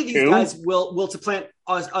 like how many of these guys will supplant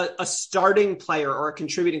a starting player or a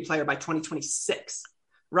contributing player by 2026,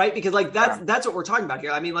 right? Because like that's what we're talking about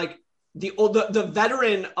here. I mean, like, the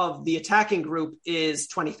veteran of the attacking group is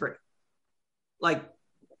 23. Like,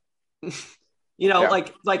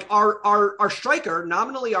 like our striker,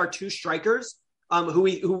 nominally our 2 strikers,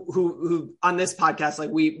 who on this podcast, like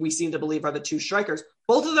we seem to believe are the 2 strikers.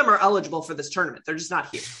 Both of them are eligible for this tournament. They're just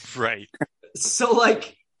not here. Right. So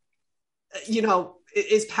like,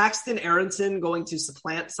 is Paxton Aronson going to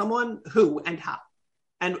supplant someone? Who and how?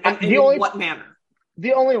 And in what manner?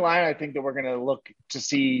 The only line I think that we're going to look to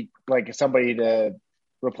see like somebody to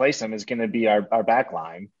replace him is going to be our back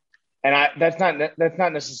line. And that's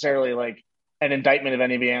not necessarily like an indictment of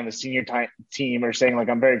anybody on the senior team or saying like,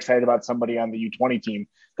 I'm very excited about somebody on the U20 team.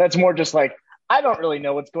 That's more just like, I don't really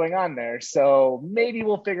know what's going on there. So maybe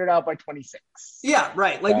we'll figure it out by 26. Yeah.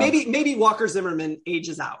 Right. Like maybe Walker Zimmerman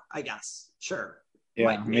ages out, I guess. Sure. Yeah.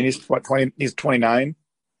 I mean, he's 20, he's 29.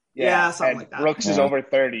 Yeah, something like that. Brooks is over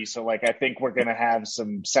 30, so like I think we're gonna have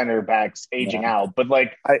some center backs aging out. But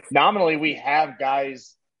like nominally, we have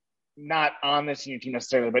guys not on the senior team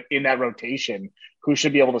necessarily, but in that rotation who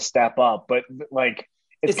should be able to step up. But like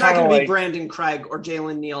it's not going to be Brandon Craig or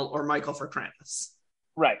Jalen Neal or Michael Ferkranus.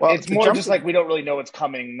 Right. Well, it's more just like we don't really know what's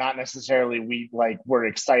coming. Not necessarily we're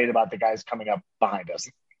excited about the guys coming up behind us.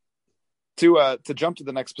 To jump to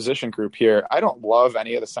the next position group here, I don't love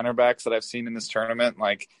any of the center backs that I've seen in this tournament.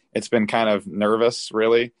 Like, it's been kind of nervous,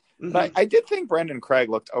 really. Mm-hmm. But I did think Brendan Craig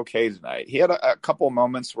looked okay tonight. He had a couple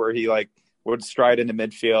moments where he would stride into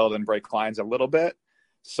midfield and break lines a little bit.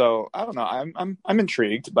 So I don't know. I'm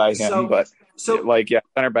intrigued by him, but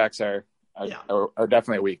center backs are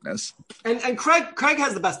definitely a weakness. And Craig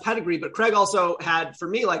has the best pedigree, but Craig also had, for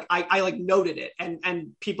me, I noted it,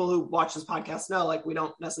 and people who watch this podcast know, we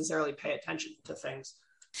don't necessarily pay attention to things.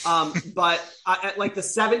 But at the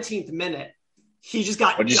 17th minute, he just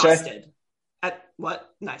got dusted. At what?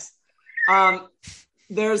 Nice.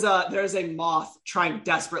 There's a moth trying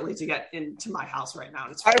desperately to get into my house right now.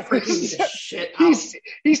 And it's freaking me the shit out.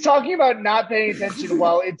 He's talking about not paying attention.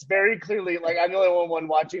 Well, it's very clearly I'm the only one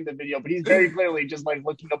watching the video, but he's very clearly just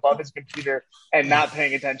looking above his computer and not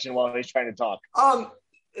paying attention while he's trying to talk.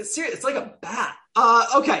 It's serious. It's like a bat.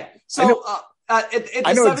 Okay, so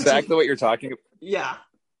I know exactly what you're talking about. Yeah,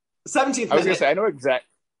 17th. I was gonna say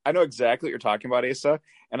I know exactly what you're talking about, Asa,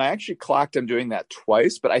 and I actually clocked him doing that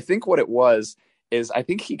twice. But I think what it was is I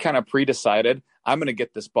think he kind of pre-decided, I'm going to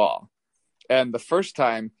get this ball. And the first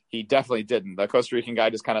time, he definitely didn't. The Costa Rican guy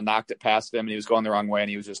just kind of knocked it past him, and he was going the wrong way, and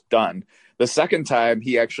he was just done. The second time,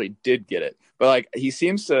 he actually did get it. But, he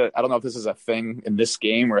seems to – I don't know if this is a thing in this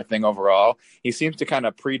game or a thing overall. He seems to kind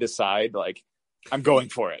of pre-decide, I'm going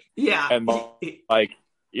for it. Yeah. And, you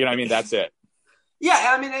know what I mean? That's it.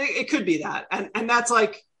 Yeah, I mean, it could be that. And that's,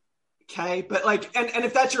 okay. But, and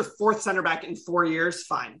if that's your fourth center back in 4 years,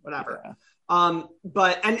 fine, whatever. Yeah.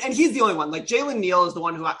 But he's the only one. Jalen Neal is the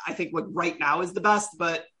one who I think right now is the best,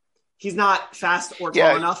 but he's not fast or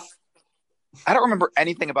tall enough. I don't remember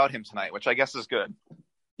anything about him tonight, which I guess is good.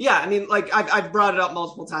 Yeah, I mean, I've brought it up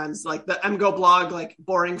multiple times, the MGO blog,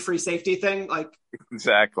 boring free safety thing,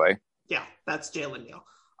 exactly. Yeah, that's Jalen Neal.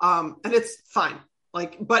 And it's fine.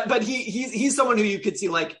 But he's someone who you could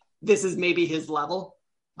see this is maybe his level,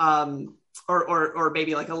 or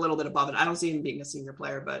maybe a little bit above it. I don't see him being a senior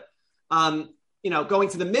player, but. Going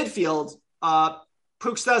to the midfield,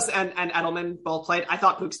 Pukstas and Edelman both played. I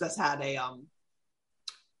thought Pukstas had a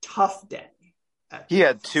tough day. He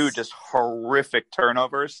had two just horrific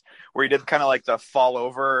turnovers where he did kind of the fall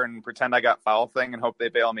over and pretend I got foul thing and hope they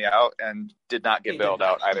bail me out, and did not get bailed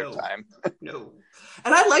out either time. No.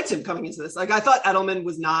 And I liked him coming into this. I thought Edelman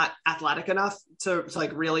was not athletic enough to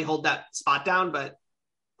really hold that spot down, but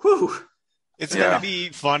whew. It's going to be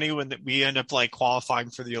funny when we end up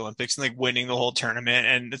qualifying for the Olympics and winning the whole tournament.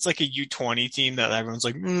 And it's a U20 team that everyone's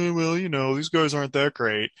these guys aren't that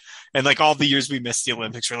great. And all the years we missed the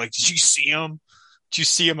Olympics, we're did you see them? Did you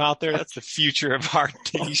see them out there? That's the future of our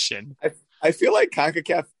nation. I feel like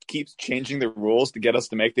CONCACAF keeps changing the rules to get us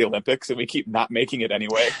to make the Olympics, and we keep not making it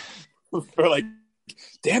anyway. We're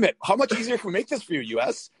damn it. How much easier can we make this for you,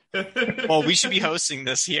 US? Well, we should be hosting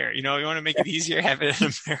this here. You want to make it easier, have it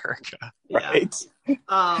in America, right?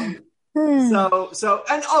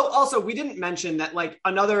 Also we didn't mention that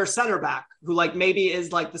another center back who maybe is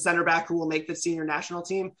the center back who will make the senior national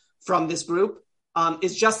team from this group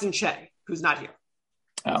is Justin Che, who's not here.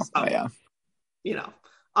 Oh, yeah.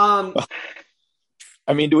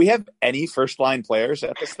 I mean, do we have any first line players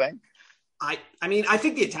at this thing? I mean, I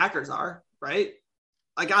think the attackers are right,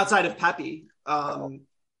 outside of Pepe.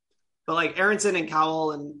 But Aronson and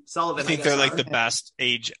Cowell and Sullivan, I think they're the best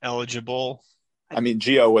age eligible. I mean,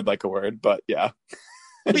 Gio would like a word, but yeah.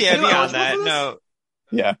 But yeah, beyond that, no.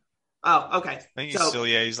 Yeah. Oh, okay. I think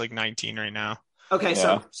he's 19 right now. Okay,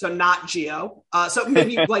 yeah. so not Gio. So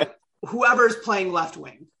maybe whoever's playing left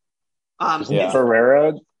wing.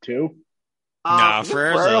 Ferreira too. No,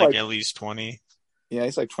 Ferreira's at least 20. Yeah,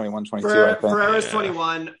 he's 21, 22. I think. Ferreira's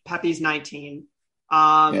 21. Pepe's 19.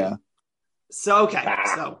 Yeah. So okay,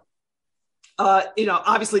 so.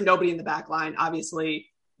 Obviously nobody in the back line,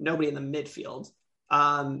 obviously nobody in the midfield,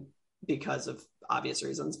 because of obvious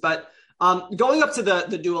reasons. But going up to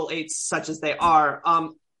the dual eights, such as they are,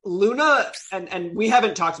 Luna, and we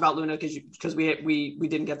haven't talked about Luna because we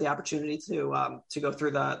didn't get the opportunity to go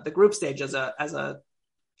through the group stage as a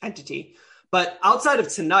entity. But outside of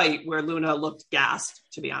tonight, where Luna looked gassed,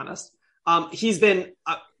 to be honest, he's been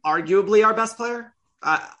arguably our best player.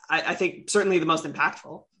 I think certainly the most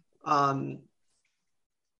impactful.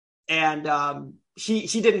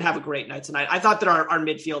 He didn't have a great night tonight. I thought that our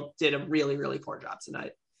midfield did a really, really poor job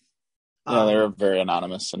tonight. Yeah, they were very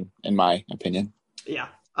anonymous in my opinion. Yeah.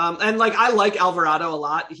 And I like Alvarado a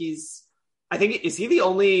lot. Is he the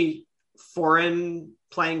only foreign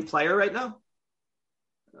playing player right now?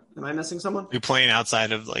 Am I missing someone? You're playing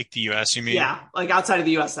outside of the US, you mean? Yeah, outside of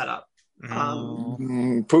the US setup.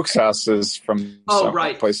 Pukstas is from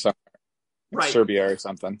place somewhere, right. Serbia or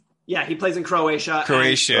something. Yeah, he plays in Croatia.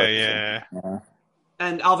 Croatia,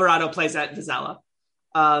 And Alvarado plays at Vizela,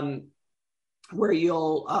 where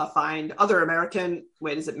you'll find other American.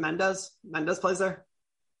 Wait, is it Mendez? Mendez plays there?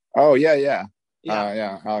 Oh, yeah.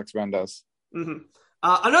 Alex Mendez. Mm-hmm.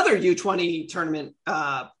 Another U20 tournament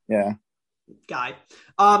guy.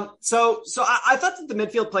 So I thought that the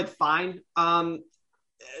midfield played fine.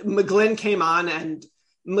 McGlynn came on, and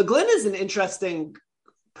McGlynn is an interesting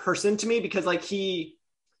person to me because like he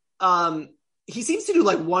seems to do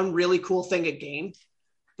like one really cool thing a game,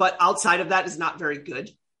 but outside of that is not very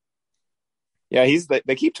good. Yeah,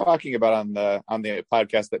 they keep talking about on the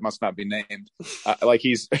podcast that must not be named. Like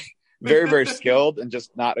he's very, very skilled and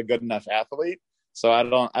just not a good enough athlete. So I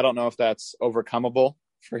don't know if that's overcomable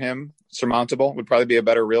for him. Surmountable would probably be a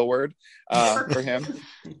better real word for him.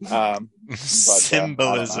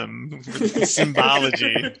 Symbolism,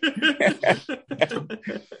 symbology.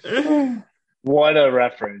 What a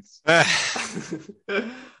reference. And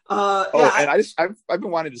I've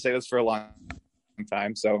been wanting to say this for a long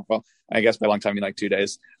time. So, well, I guess by long time I mean like 2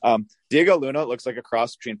 days. Diego Luna looks like a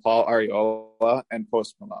cross between Paul Arriola and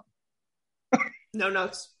Post Malone. No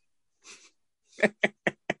notes.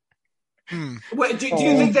 Wait, do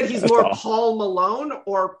you think that he's more Paul Malone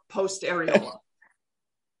or Post Arriola?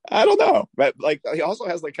 I don't know, but like he also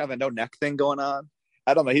has like kind of a no neck thing going on.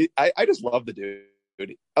 I don't know. I just love the dude.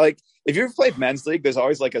 Like if you've played men's league, there's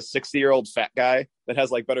always like a 60-year-old fat guy that has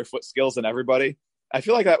like better foot skills than everybody. I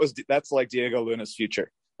feel like that's like Diego Luna's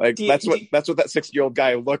future. Like that's what that 60-year-old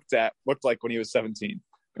guy looked like when he was 17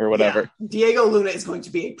 or whatever. Yeah. Diego Luna is going to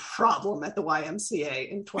be a problem at the YMCA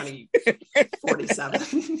in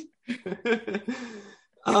 2047.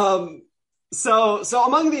 So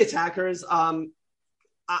among the attackers,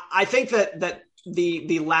 I think that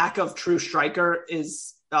the lack of true striker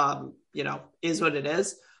is what it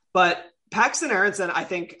is. But Paxton Aronson, I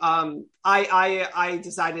think I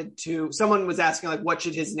decided to. Someone was asking like, what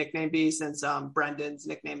should his nickname be since Brendan's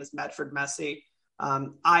nickname is Medford Messi.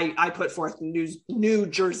 I put forth New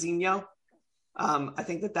Jerseyno. I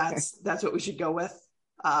think that's what we should go with.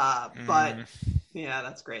 But yeah,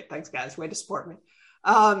 that's great. Thanks, guys. Way to support me.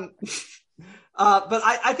 But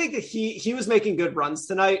I think that he was making good runs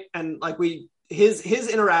tonight, and like his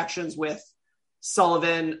interactions with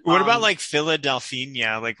Sullivan. What about like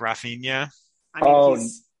Philadelphia, like Rafinha? I mean,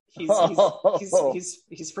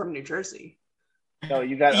 he's from New Jersey. No,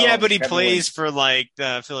 you got but he plays for like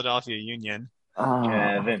the Philadelphia Union.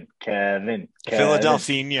 Kevin.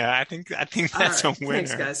 Philadelphia. I think that's right. A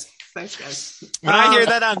winner. Thanks, guys. When I hear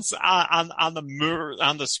that on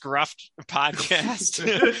the Scruffed podcast,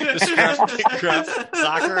 the Scruffed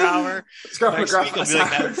Soccer Hour, next week will be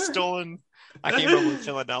like that stolen. I came up with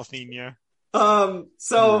Philadelphia. But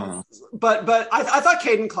I thought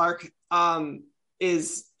Caden Clark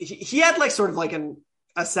he had like sort of like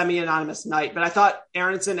a semi-anonymous night, but I thought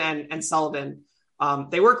Aronson and Sullivan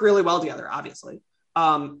they work really well together, obviously.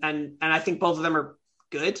 And I think both of them are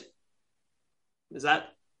good. Is that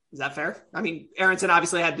fair? I mean, Aronson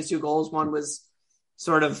obviously had the 2 goals. One was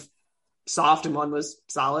sort of soft and one was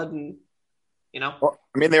solid, and Well,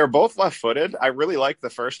 I mean, they were both left-footed. I really liked the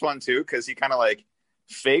first one too because he kind of like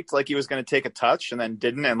faked like he was going to take a touch and then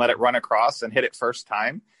didn't and let it run across and hit it first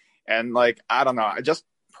time. And like, I don't know, I just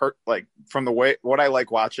like from the way what I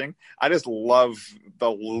like watching, I just love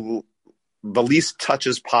the least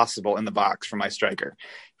touches possible in the box for my striker.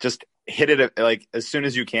 Just hit it like as soon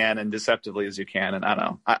as you can and deceptively as you can. And I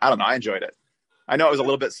don't know. I enjoyed it. I know it was a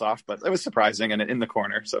little bit soft, but it was surprising and in the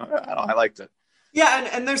corner. So I liked it. Yeah.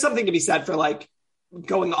 And there's something to be said for like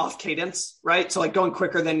going off cadence, right? So like going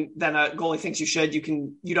quicker than a goalie thinks you should,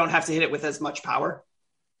 you don't have to hit it with as much power.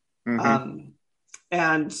 Mm-hmm.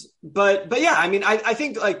 But yeah, I mean, I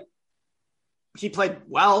think like he played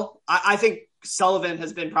well. I think Sullivan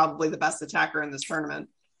has been probably the best attacker in this tournament.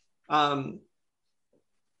 And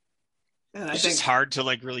it's just hard to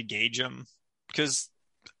like really gauge him because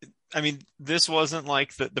I mean, this wasn't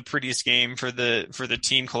like the prettiest game for the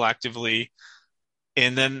team collectively.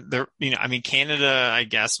 And then Canada, I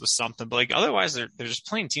guess, was something, but like otherwise they're just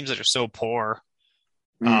playing teams that are so poor.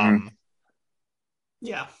 Mm-hmm.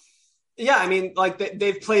 Yeah. I mean, like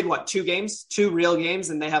they've played 2 real games,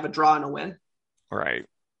 and they have a draw and a win. Right.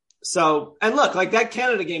 So, and look, like that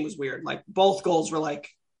Canada game was weird. Like both goals were like,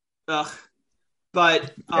 ugh.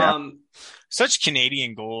 But such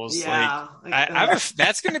Canadian goals. Yeah,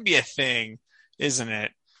 that's going to be a thing, isn't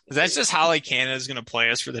it? That's just how like Canada is going to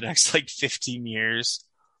play us for the next like 15 years.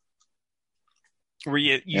 Where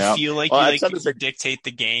you feel like you dictate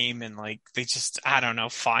the game, and like they just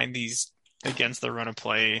find these against the run of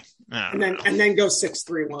play, and then go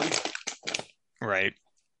 6-3-1. Right.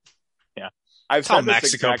 I've saw said this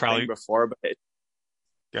Mexico exact probably thing before, but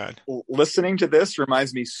good. Listening to this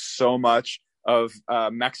reminds me so much of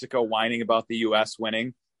Mexico whining about the U.S.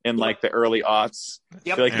 winning in like the early aughts.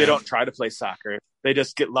 Yep. Like they don't try to play soccer; they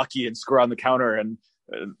just get lucky and score on the counter, and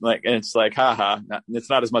it's like, haha, it's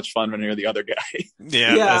not as much fun when you're the other guy.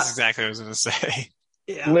 Yeah, that's exactly what I was going to say.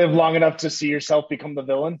 Yeah. Live long enough to see yourself become the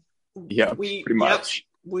villain. Yeah, pretty much.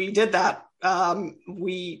 Yep, we did that.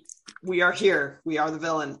 We are here. We are the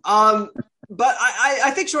villain. But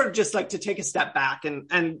I think sort of just like to take a step back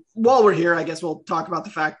and while we're here, I guess we'll talk about the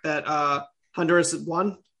fact that Honduras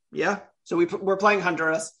won. Yeah. So we're playing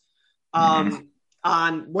Honduras. On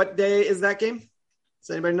what day is that game? Does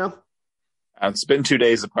anybody know? It's been 2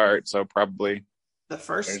 days apart, so probably the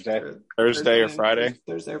first Thursday or Friday.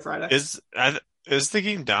 Thursday or Friday. Is the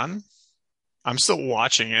game done? I'm still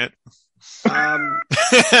watching it. Maybe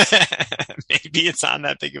it's on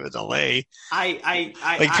that big of a delay.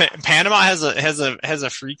 Panama has a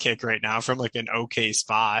free kick right now from like an okay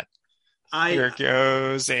spot. Here it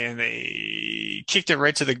goes, and they kicked it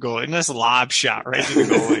right to the goalie. And this lob shot right to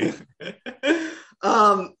the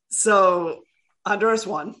goalie. So Honduras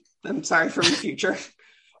won. I'm sorry for the future.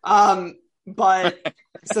 But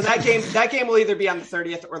so that game will either be on the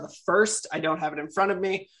 30th or the 1st. I don't have it in front of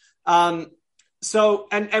me. So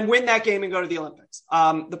win that game and go to the Olympics.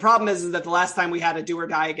 The problem is that the last time we had a do or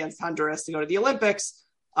die against Honduras to go to the Olympics,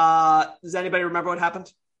 does anybody remember what happened?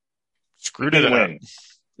 Screwed it up.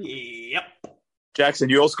 Yep. Jackson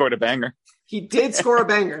Ewell scored a banger. He did score a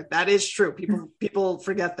banger. That is true. People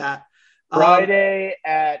forget that. Friday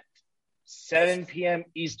at 7 p.m.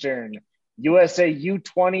 Eastern, USA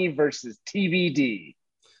U20 versus TBD.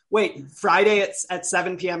 Wait, Friday at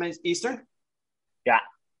 7 p.m. Eastern? Yeah.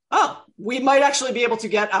 Oh, we might actually be able to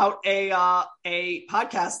get out a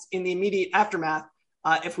podcast in the immediate aftermath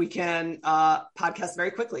if we can podcast very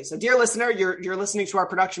quickly. So, dear listener, you're listening to our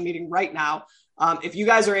production meeting right now. If you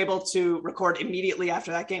guys are able to record immediately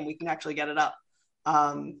after that game, we can actually get it up.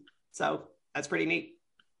 So that's pretty neat.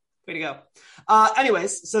 Way to go.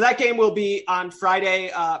 Anyways, so that game will be on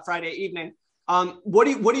Friday evening. What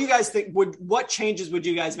do you guys think? What changes would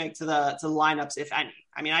you guys make to the lineups, if any?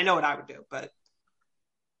 I mean, I know what I would do, but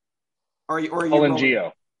or you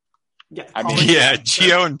Gio. Yeah,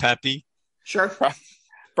 Gio and Pepe. Sure.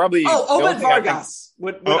 Probably. Obed Vargas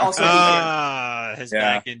would also be his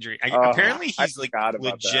back injury. Apparently, he's like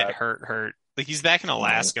legit hurt. Like he's back in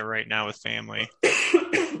Alaska right now with family.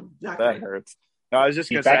 That hurts. No, I was just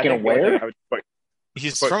going to say. Back in where?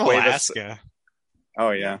 He's from Alaska.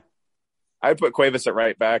 Oh yeah. I'd put Cuevas at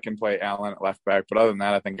right back and play Allen at left back, but other than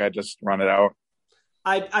that, I think I'd just run it out.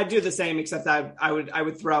 I'd do the same, except I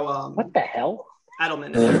would throw what the hell? Edelman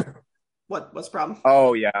in there. What's the problem?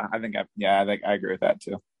 Oh yeah, I think I agree with that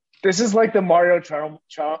too. This is like the Mario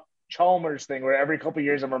Chalmers thing, where every couple of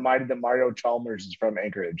years I'm reminded that Mario Chalmers is from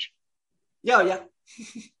Anchorage. Yeah.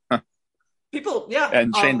 People, yeah.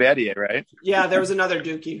 And Shane Battier, right? Yeah, there was another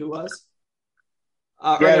Dookie who was.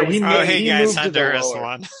 Hey guys, Honduras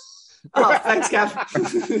won. Oh, thanks,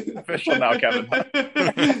 Kevin. Official now, Kevin.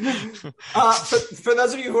 For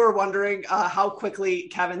those of you who are wondering how quickly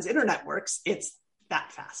Kevin's internet works, it's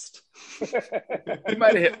that fast. He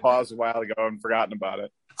might have hit pause a while ago and forgotten about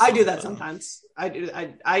it. I do that sometimes. I do.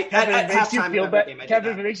 I Kevin, at halftime.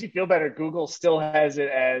 Kevin, if it makes you feel better, Google still has it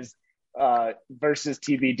as versus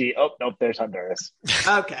TBD. Oh, nope, there's Honduras.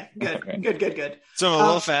 Okay, good. So I'm a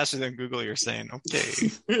little faster than Google, you're saying. Okay,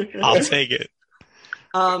 I'll take it.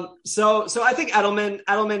 So I think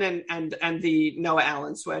Edelman and the Noah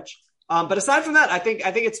Allen switch. But aside from that, I think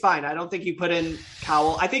it's fine. I don't think you put in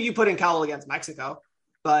Cowell. I think you put in Cowell against Mexico,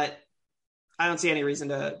 but I don't see any reason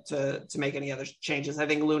to make any other changes. I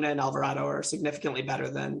think Luna and Alvarado are significantly better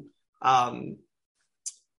than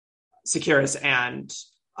Sequeiros and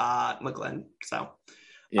McGlynn. So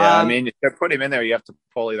yeah, I mean, to put him in there, you have to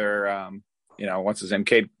pull either what's his name,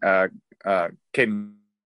 Caden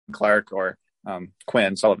Clark or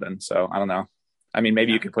Quinn Sullivan. So I don't know. I mean,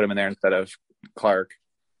 maybe you could put him in there instead of Clark.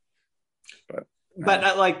 But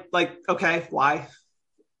okay, why?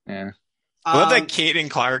 Yeah. I love that Caden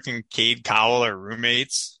Clark and Cade Cowell are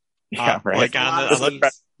roommates. Yeah, right. Like on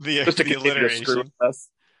the alliteration.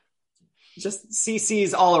 Just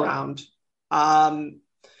CCs all around.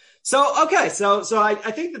 So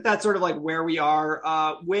I think that's sort of like where we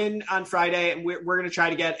are. Win on Friday, and we're going to try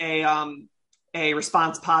to get a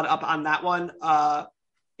response pod up on that one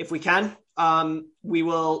if we can. We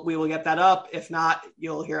will get that up. If not,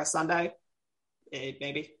 you'll hear us Sunday.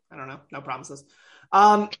 Maybe, I don't know. No promises.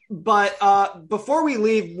 But before we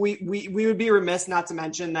leave, we would be remiss not to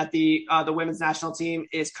mention that the women's national team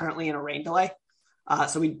is currently in a rain delay.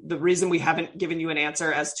 So the reason we haven't given you an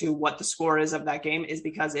answer as to what the score is of that game is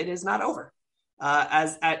because it is not over.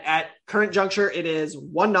 As at current juncture, it is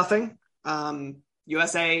 1-0.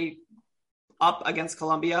 USA up against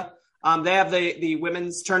Colombia. They have the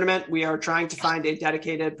women's tournament. We are trying to find a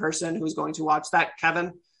dedicated person who's going to watch that,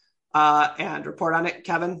 Kevin, and report on it,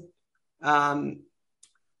 Kevin, on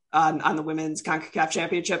the women's CONCACAF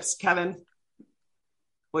championships. Kevin,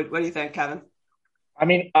 what do you think, Kevin? I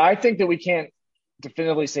mean, I think that we can't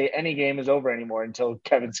definitively say any game is over anymore until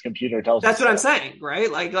Kevin's computer tells us. That's what I'm saying,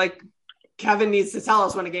 right? Like Kevin needs to tell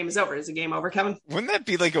us when a game is over. Is the game over, Kevin? Wouldn't that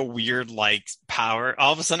be like a weird like power?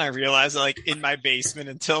 All of a sudden I realize like in my basement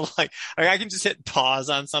until like I can just hit pause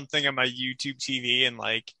on something on my YouTube TV and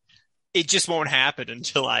like it just won't happen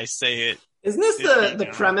until I say it. Isn't this the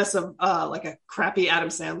premise of like a crappy Adam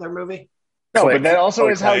Sandler movie? No, but that also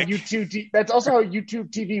is how YouTube. That's also how YouTube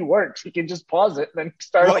TV works. You can just pause it and then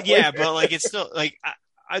start. Well, yeah, but like it's still like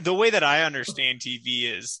the way that I understand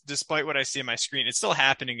TV is, despite what I see on my screen, it's still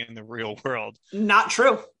happening in the real world. Not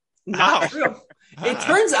true. Not true. It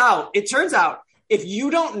turns out, if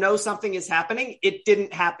you don't know something is happening, it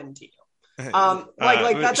didn't happen to you.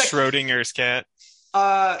 Like that's Schrodinger's cat.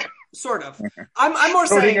 Sort of. I'm more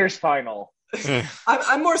saying Schrodinger's final.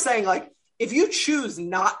 I'm more saying like if you choose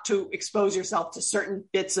not to expose yourself to certain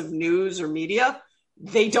bits of news or media,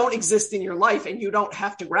 they don't exist in your life and you don't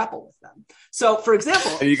have to grapple with them. So, for example,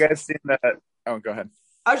 have you guys seen that? Oh, go ahead.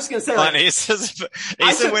 I was just going to say, like,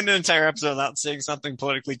 Ace went an entire episode without saying something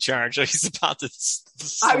politically charged. Like he's about to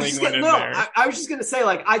sling one in there. I was just going to say,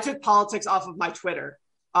 like, I took politics off of my Twitter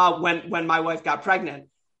when my wife got pregnant,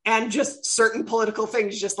 and just certain political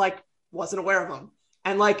things just like wasn't aware of them.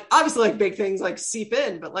 And like obviously like big things like seep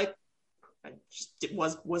in, but like I just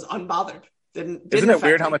was unbothered. Didn't Isn't it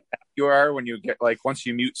weird how much happy you are when you get like once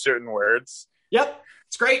you mute certain words? Yep,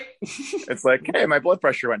 it's great. It's like, hey, my blood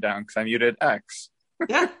pressure went down because I muted X.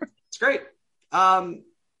 Yeah, it's great.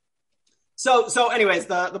 So anyways,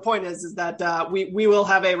 the point is that we will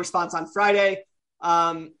have a response on Friday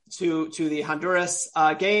to the Honduras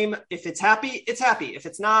game. If it's happy, it's happy. If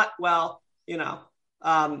it's not, well, you know,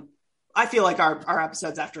 I feel like our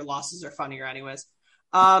episodes after losses are funnier anyways.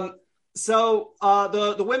 So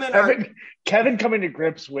the women Kevin coming to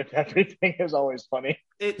grips with everything is always funny.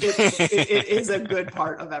 It is a good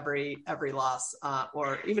part of every loss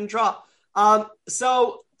or even draw.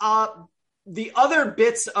 So the other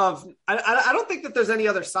bits of I don't think that there's any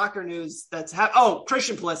other soccer news that's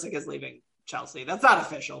Christian Pulisic is leaving Chelsea. That's not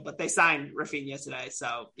official, but they signed Rafinha today,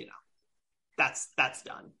 so you know that's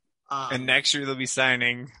done. And next year they'll be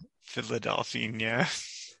signing Philadelphia.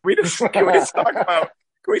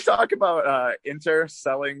 Can we talk about Inter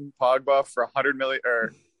selling Pogba for $100 million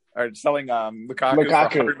or selling Lukaku for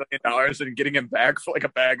 $100 million and getting him back for like a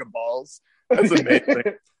bag of balls? That's amazing.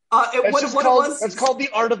 That's called the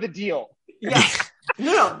art of the deal. Yeah.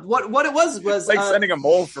 No. What it was like sending a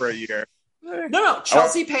mole for a year. No.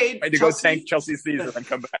 Chelsea paid. I had to go tank Chelsea's season and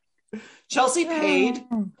come back. Chelsea paid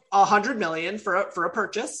 $100 million for a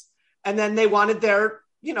purchase, and then they wanted their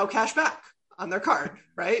cash back on their card,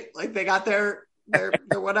 right? Like they got their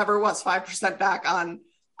whatever it was 5% back on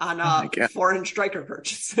foreign striker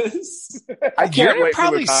purchases. I can't wait for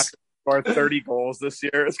Lukaku for 30 goals this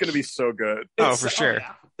year. It's going to be so good. For sure.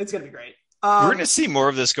 Yeah. It's going to be great. We're going to see more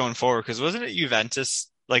of this going forward because wasn't it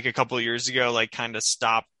Juventus like a couple of years ago, like kind of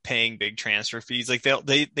stopped paying big transfer fees? Like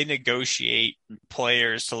they negotiate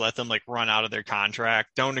players to let them like run out of their contract.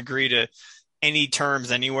 Don't agree to any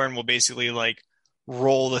terms anywhere and will basically like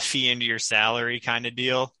roll the fee into your salary kind of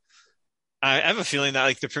deal. I have a feeling that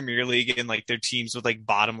like the Premier League and like their teams with like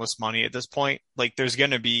bottomless money at this point, like there's going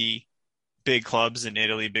to be big clubs in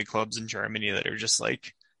Italy, big clubs in Germany that are just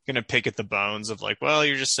like going to pick at the bones of like, well,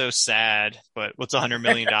 you're just so sad, but what's $100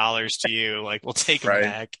 million to you? Like, we'll take it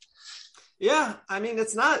back. Yeah. I mean,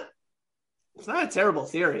 it's not a terrible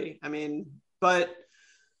theory. I mean,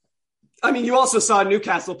 you also saw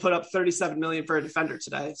Newcastle put up 37 million for a defender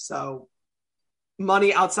today. So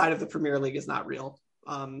money outside of the Premier League is not real.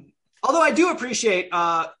 Although I do appreciate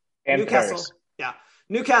Newcastle. Paris. Yeah.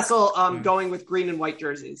 Newcastle going with green and white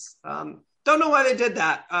jerseys. Don't know why they did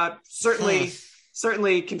that.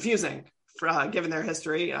 Certainly confusing for given their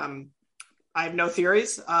history. I have no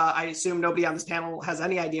theories. I assume nobody on this panel has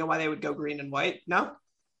any idea why they would go green and white. No?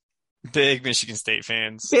 Big Michigan State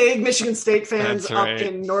fans. Big Michigan State fans That's right. Up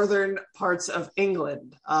in northern parts of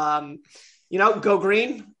England. Go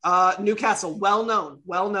green. Newcastle, well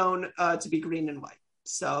known to be green and white.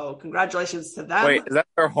 So congratulations to them. Wait, is that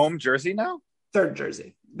their home jersey now? Third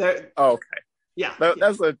jersey. Okay. Yeah.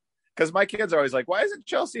 That's because my kids are always like, why isn't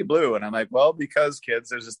Chelsea blue? And I'm like, well, because kids,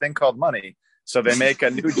 there's this thing called money. So they make a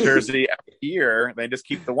new jersey every year. They just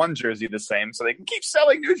keep the one jersey the same so they can keep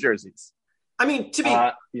selling new jerseys. I mean, to be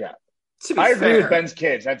I fair, agree with Ben's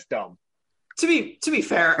kids. That's dumb. To be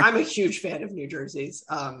fair, I'm a huge fan of new jerseys.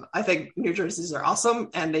 I think new jerseys are awesome,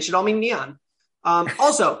 and they should all be neon.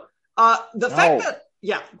 Also, the fact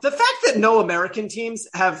that no American teams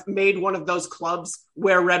have made one of those clubs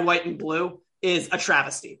wear red, white, and blue is a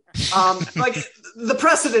travesty. Like the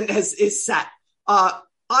precedent is set.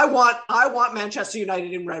 I want Manchester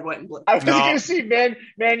United in red, white, and blue. I was going to see, man,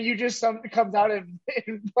 you just comes out in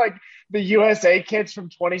like the USA kits from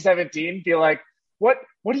 2017. Be like, what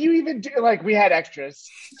do you even do? Like, we had extras.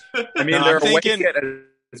 I mean, their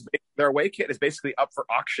away kit is basically up for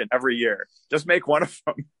auction every year. Just make one of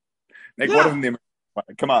them. One of them the American one.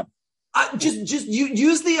 Come on. Just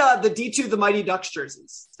use the D2 the Mighty Ducks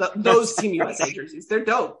jerseys. Those Team USA jerseys. They're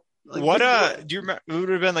dope. Like, do you remember? It would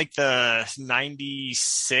have been like the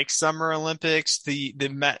 '96 Summer Olympics.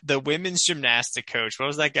 The women's gymnastic coach. What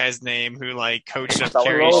was that guy's name? Who like coached up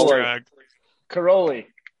Carrie Strug? Corolla.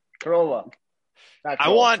 I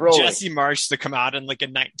want Jesse Marsh to come out in like a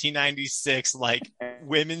 1996 like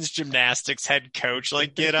women's gymnastics head coach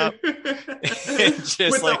like get up and just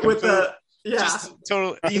just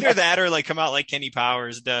total either that or like come out like Kenny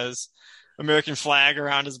Powers does. American flag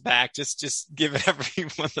around his back, just give it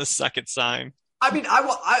everyone the suck it sign. I mean, I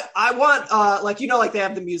want like like they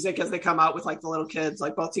have the music as they come out with like the little kids,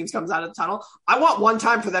 like both teams comes out of the tunnel. I want one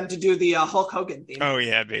time for them to do the Hulk Hogan theme. Oh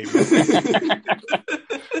yeah, baby.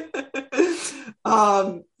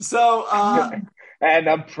 And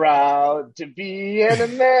I'm proud to be an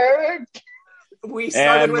American. We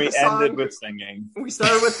ended with singing. We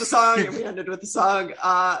started with the song and we ended with the song.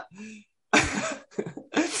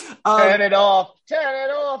 Turn it off.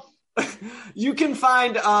 You can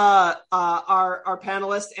find our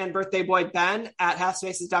panelist and birthday boy Ben at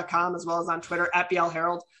halfspaces.com as well as on Twitter at BL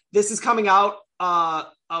Herald. This is coming out.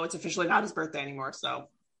 It's officially not his birthday anymore, so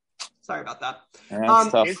sorry about that.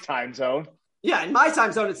 His time zone. Yeah, in my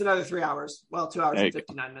time zone, it's another 3 hours. Well, 2 hours and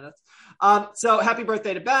 59 minutes. So happy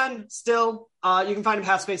birthday to Ben. Still, you can find him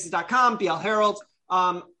at halfspaces.com, BL Herald.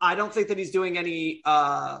 I don't think that he's doing any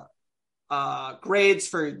grades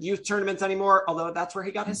for youth tournaments anymore, although that's where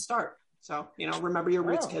he got his start. So, remember your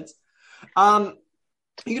roots, kids. You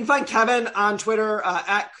can find Kevin on Twitter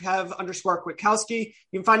at Kev_Kwiatkowski.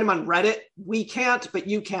 You can find him on Reddit. We can't, but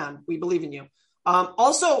you can. We believe in you.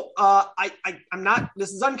 Also, I'm not,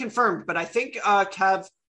 this is unconfirmed, but I think Kev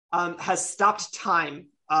has stopped time.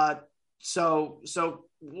 So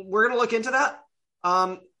we're going to look into that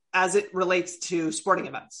as it relates to sporting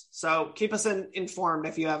events. So keep us informed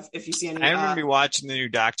if you see any. I'm going to be watching the new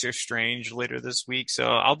Doctor Strange later this week, so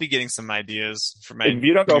I'll be getting some ideas for my if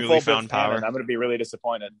you don't go full found Biff power. Tannen, I'm going to be really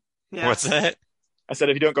disappointed. Yeah. What's that? I said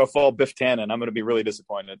if you don't go full Biff Tannen, I'm going to be really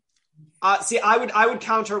disappointed. I would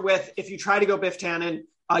counter with if you try to go Biff Tannen,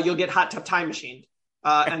 you'll get Hot Tub Time Machined,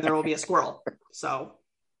 and there will be a squirrel. So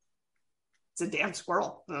it's a damn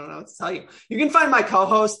squirrel. I don't know what to tell you. You can find my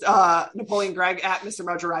co-host, Napoleon Gregg, at Mr.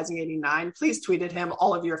 Mojo Rising 89. Please tweet at him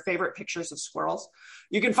all of your favorite pictures of squirrels.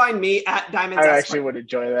 You can find me at Diamonds I Esquire. actually would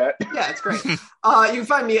enjoy that. Yeah, it's great. You can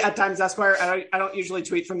find me at Diamonds Esquire. I don't usually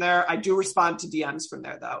tweet from there. I do respond to DMs from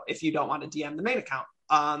there, though, if you don't want to DM the main account.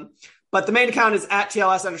 But the main account is at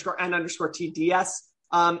TLS_N_TDS.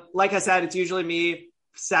 Like I said, it's usually me.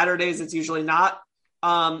 Saturdays, it's usually not.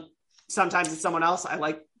 Sometimes it's someone else. I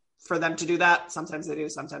like for them to do that. Sometimes they do,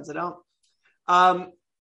 sometimes they don't.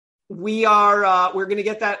 We're going to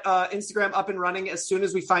get that Instagram up and running as soon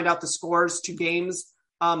as we find out the scores to games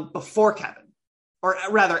before Kevin, or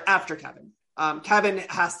rather after Kevin. Kevin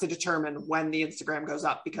has to determine when the Instagram goes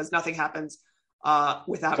up because nothing happens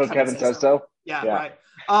without Kevin says so. Yeah, right.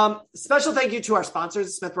 Special thank you to our sponsors,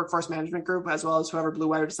 the Smith Workforce Management Group, as well as whoever Blue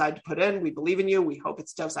Wire decided to put in. We believe in you. We hope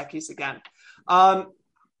it's Dos Equis again.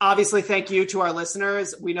 Obviously, thank you to our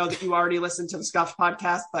listeners. We know that you already listened to the Scuffed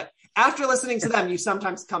podcast, but after listening to them, you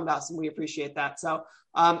sometimes come to us, and we appreciate that. So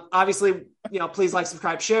obviously, please like,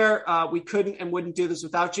 subscribe, share. We couldn't and wouldn't do this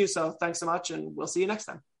without you. So thanks so much, and we'll see you next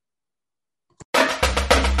time.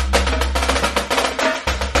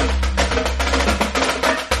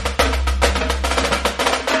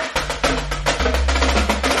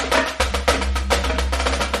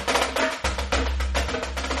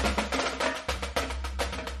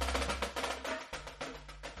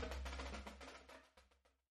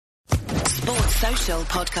 Social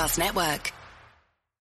Podcast Network.